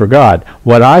hungry for God.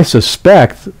 What I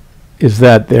suspect is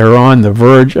that they're on the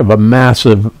verge of a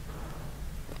massive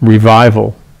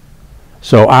revival.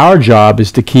 So our job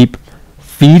is to keep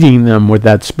feeding them with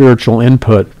that spiritual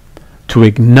input to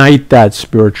ignite that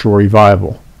spiritual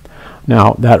revival.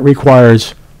 Now, that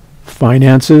requires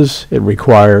finances. It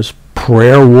requires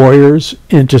prayer warriors,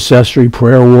 intercessory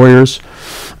prayer warriors.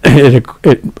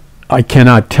 I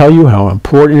cannot tell you how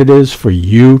important it is for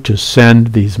you to send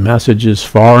these messages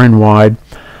far and wide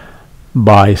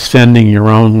by sending your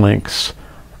own links.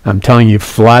 I'm telling you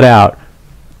flat out,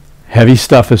 heavy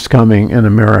stuff is coming in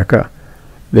America.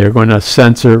 They're going to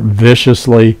censor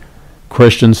viciously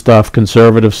Christian stuff,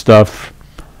 conservative stuff.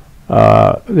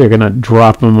 They're going to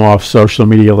drop them off social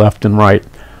media left and right.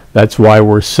 That's why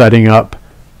we're setting up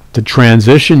to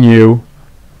transition you.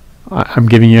 I'm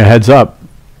giving you a heads up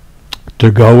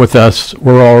to go with us.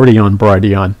 We're already on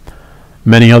Brighteon.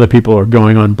 Many other people are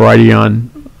going on Brighteon,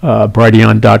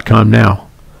 brighteon.com now.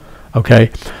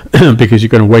 Okay? Because you're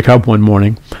going to wake up one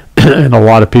morning and a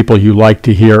lot of people you like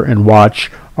to hear and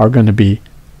watch are going to be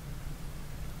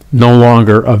no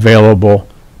longer available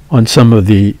on some of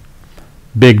the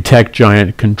big tech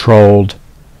giant controlled,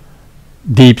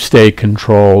 deep state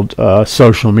controlled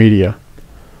social media.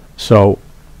 So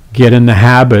get in the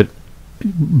habit,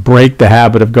 break the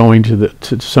habit of going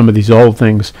to some of these old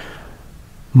things,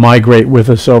 migrate with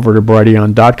us over to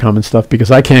Brighteon.com and stuff,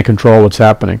 because I can't control what's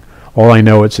happening. All I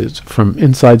know is from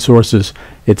inside sources,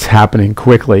 it's happening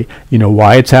quickly. You know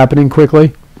why it's happening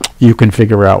quickly? You can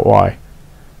figure out why.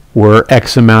 We're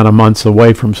X amount of months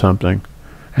away from something,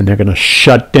 and they're going to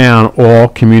shut down all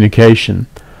communication.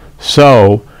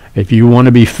 So if you want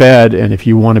to be fed and if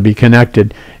you want to be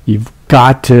connected, you've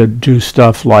got to do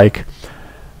stuff like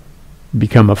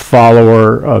become a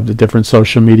follower of the different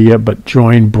social media, but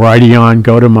join Brighteon.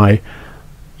 Go to my,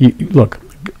 look,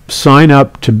 sign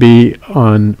up to be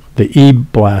on the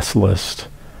e-blast list.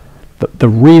 The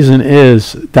reason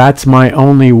is that's my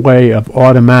only way of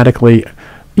automatically,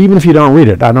 even if you don't read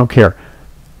it, I don't care.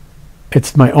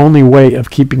 It's my only way of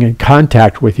keeping in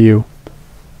contact with you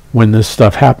when this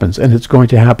stuff happens, and it's going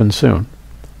to happen soon.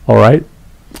 All right?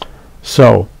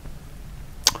 So,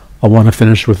 I want to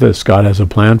finish with this. God has a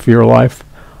plan for your life.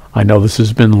 I know this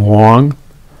has been long,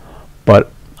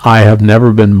 but I have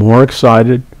never been more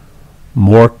excited,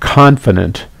 more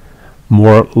confident,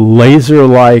 more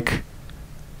laser-like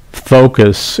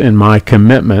focus in my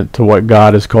commitment to what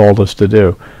God has called us to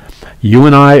do. You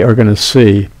and I are going to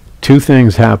see two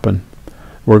things happen.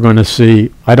 We're going to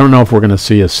see, I don't know if we're going to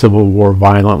see a civil war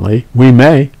violently. We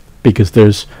may, because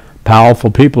there's powerful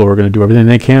people who are going to do everything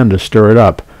they can to stir it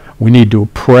up. We need to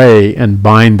pray and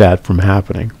bind that from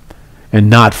happening and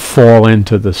not fall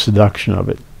into the seduction of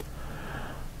it.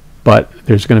 But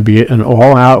there's going to be an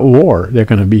all-out war. They're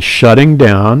going to be shutting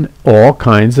down all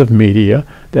kinds of media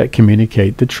that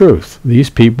communicate the truth. These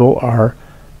people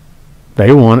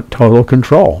they want total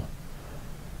control.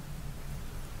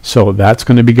 So that's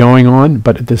going to be going on,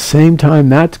 but at the same time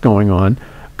that's going on,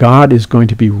 God is going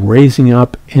to be raising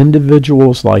up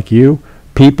individuals like you,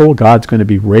 people. God's going to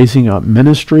be raising up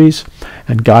ministries,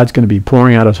 and God's going to be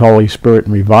pouring out His Holy Spirit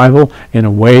and revival in a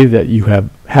way that you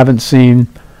haven't seen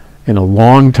in a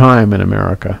long time in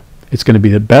America. It's going to be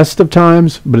the best of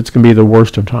times, but it's going to be the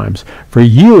worst of times. For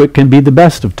you, it can be the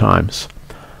best of times.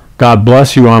 God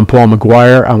bless you. I'm Paul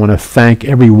McGUIRE. I want to thank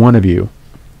every one of you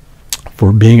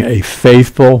for being a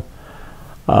faithful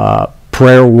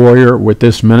prayer warrior with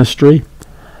this ministry.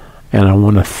 And I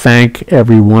want to thank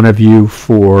every one of you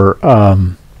for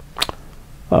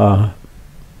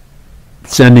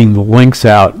sending the links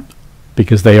out,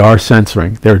 because they are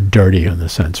censoring. They're dirty on the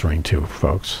censoring too,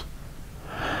 folks.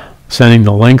 Sending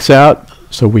the links out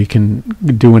so we can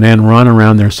do an end run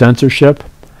around their censorship.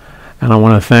 And I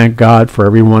want to thank God for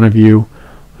every one of you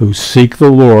who seek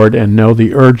the Lord and know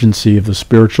the urgency of the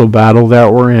spiritual battle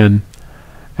that we're in.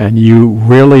 And you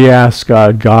really ask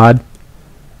God,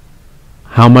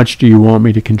 how much do you want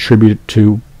me to contribute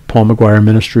to Paul McGUIRE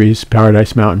Ministries,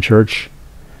 Paradise Mountain Church.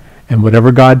 And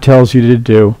whatever God tells you to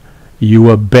do,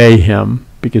 you obey him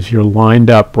because you're lined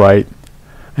up right.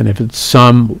 And if it's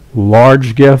some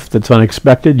large gift that's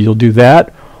unexpected, you'll do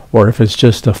that. Or if it's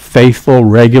just a faithful,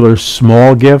 regular,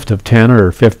 small gift of $10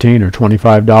 or $15 or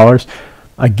 $25,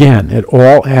 again, it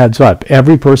all adds up.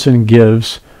 Every person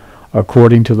gives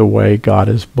according to the way God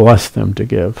has blessed them to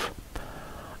give.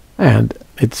 And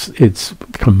it's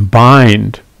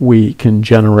combined, we can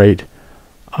generate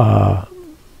the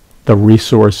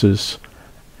resources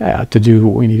to do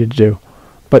what we need to do.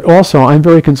 But also, I'm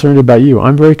very concerned about you.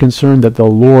 I'm very concerned that the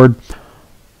Lord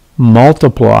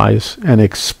multiplies and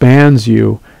expands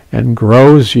you and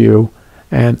grows you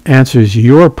and answers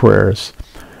your prayers,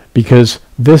 because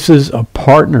this is a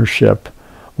partnership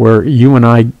where you and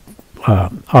I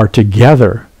are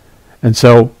together. And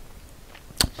so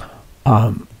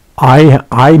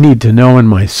I need to know in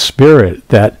my spirit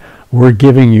that we're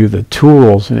giving you the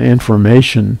tools and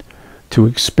information to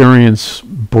experience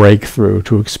breakthrough,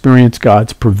 to experience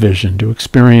God's provision, to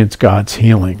experience God's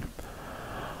healing.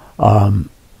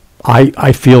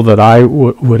 I feel that I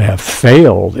would have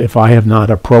failed if I have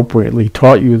not appropriately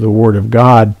taught you the Word of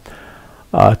God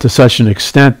to such an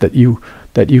extent that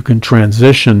you can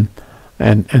transition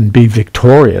and be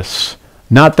victorious.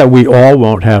 Not that we all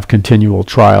won't have continual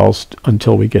trials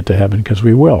until we get to heaven, because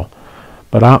we will.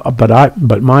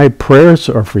 But my prayers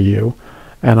are for you,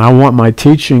 and I want my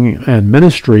teaching and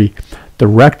ministry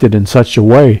directed in such a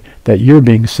way that you're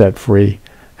being set free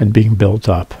and being built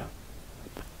up.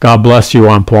 God bless you.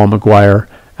 I'm Paul McGUIRE,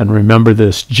 and remember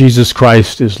this: Jesus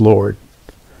Christ is Lord.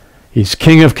 He's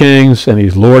King of Kings, and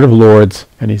he's Lord of Lords,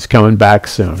 and he's coming back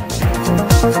soon.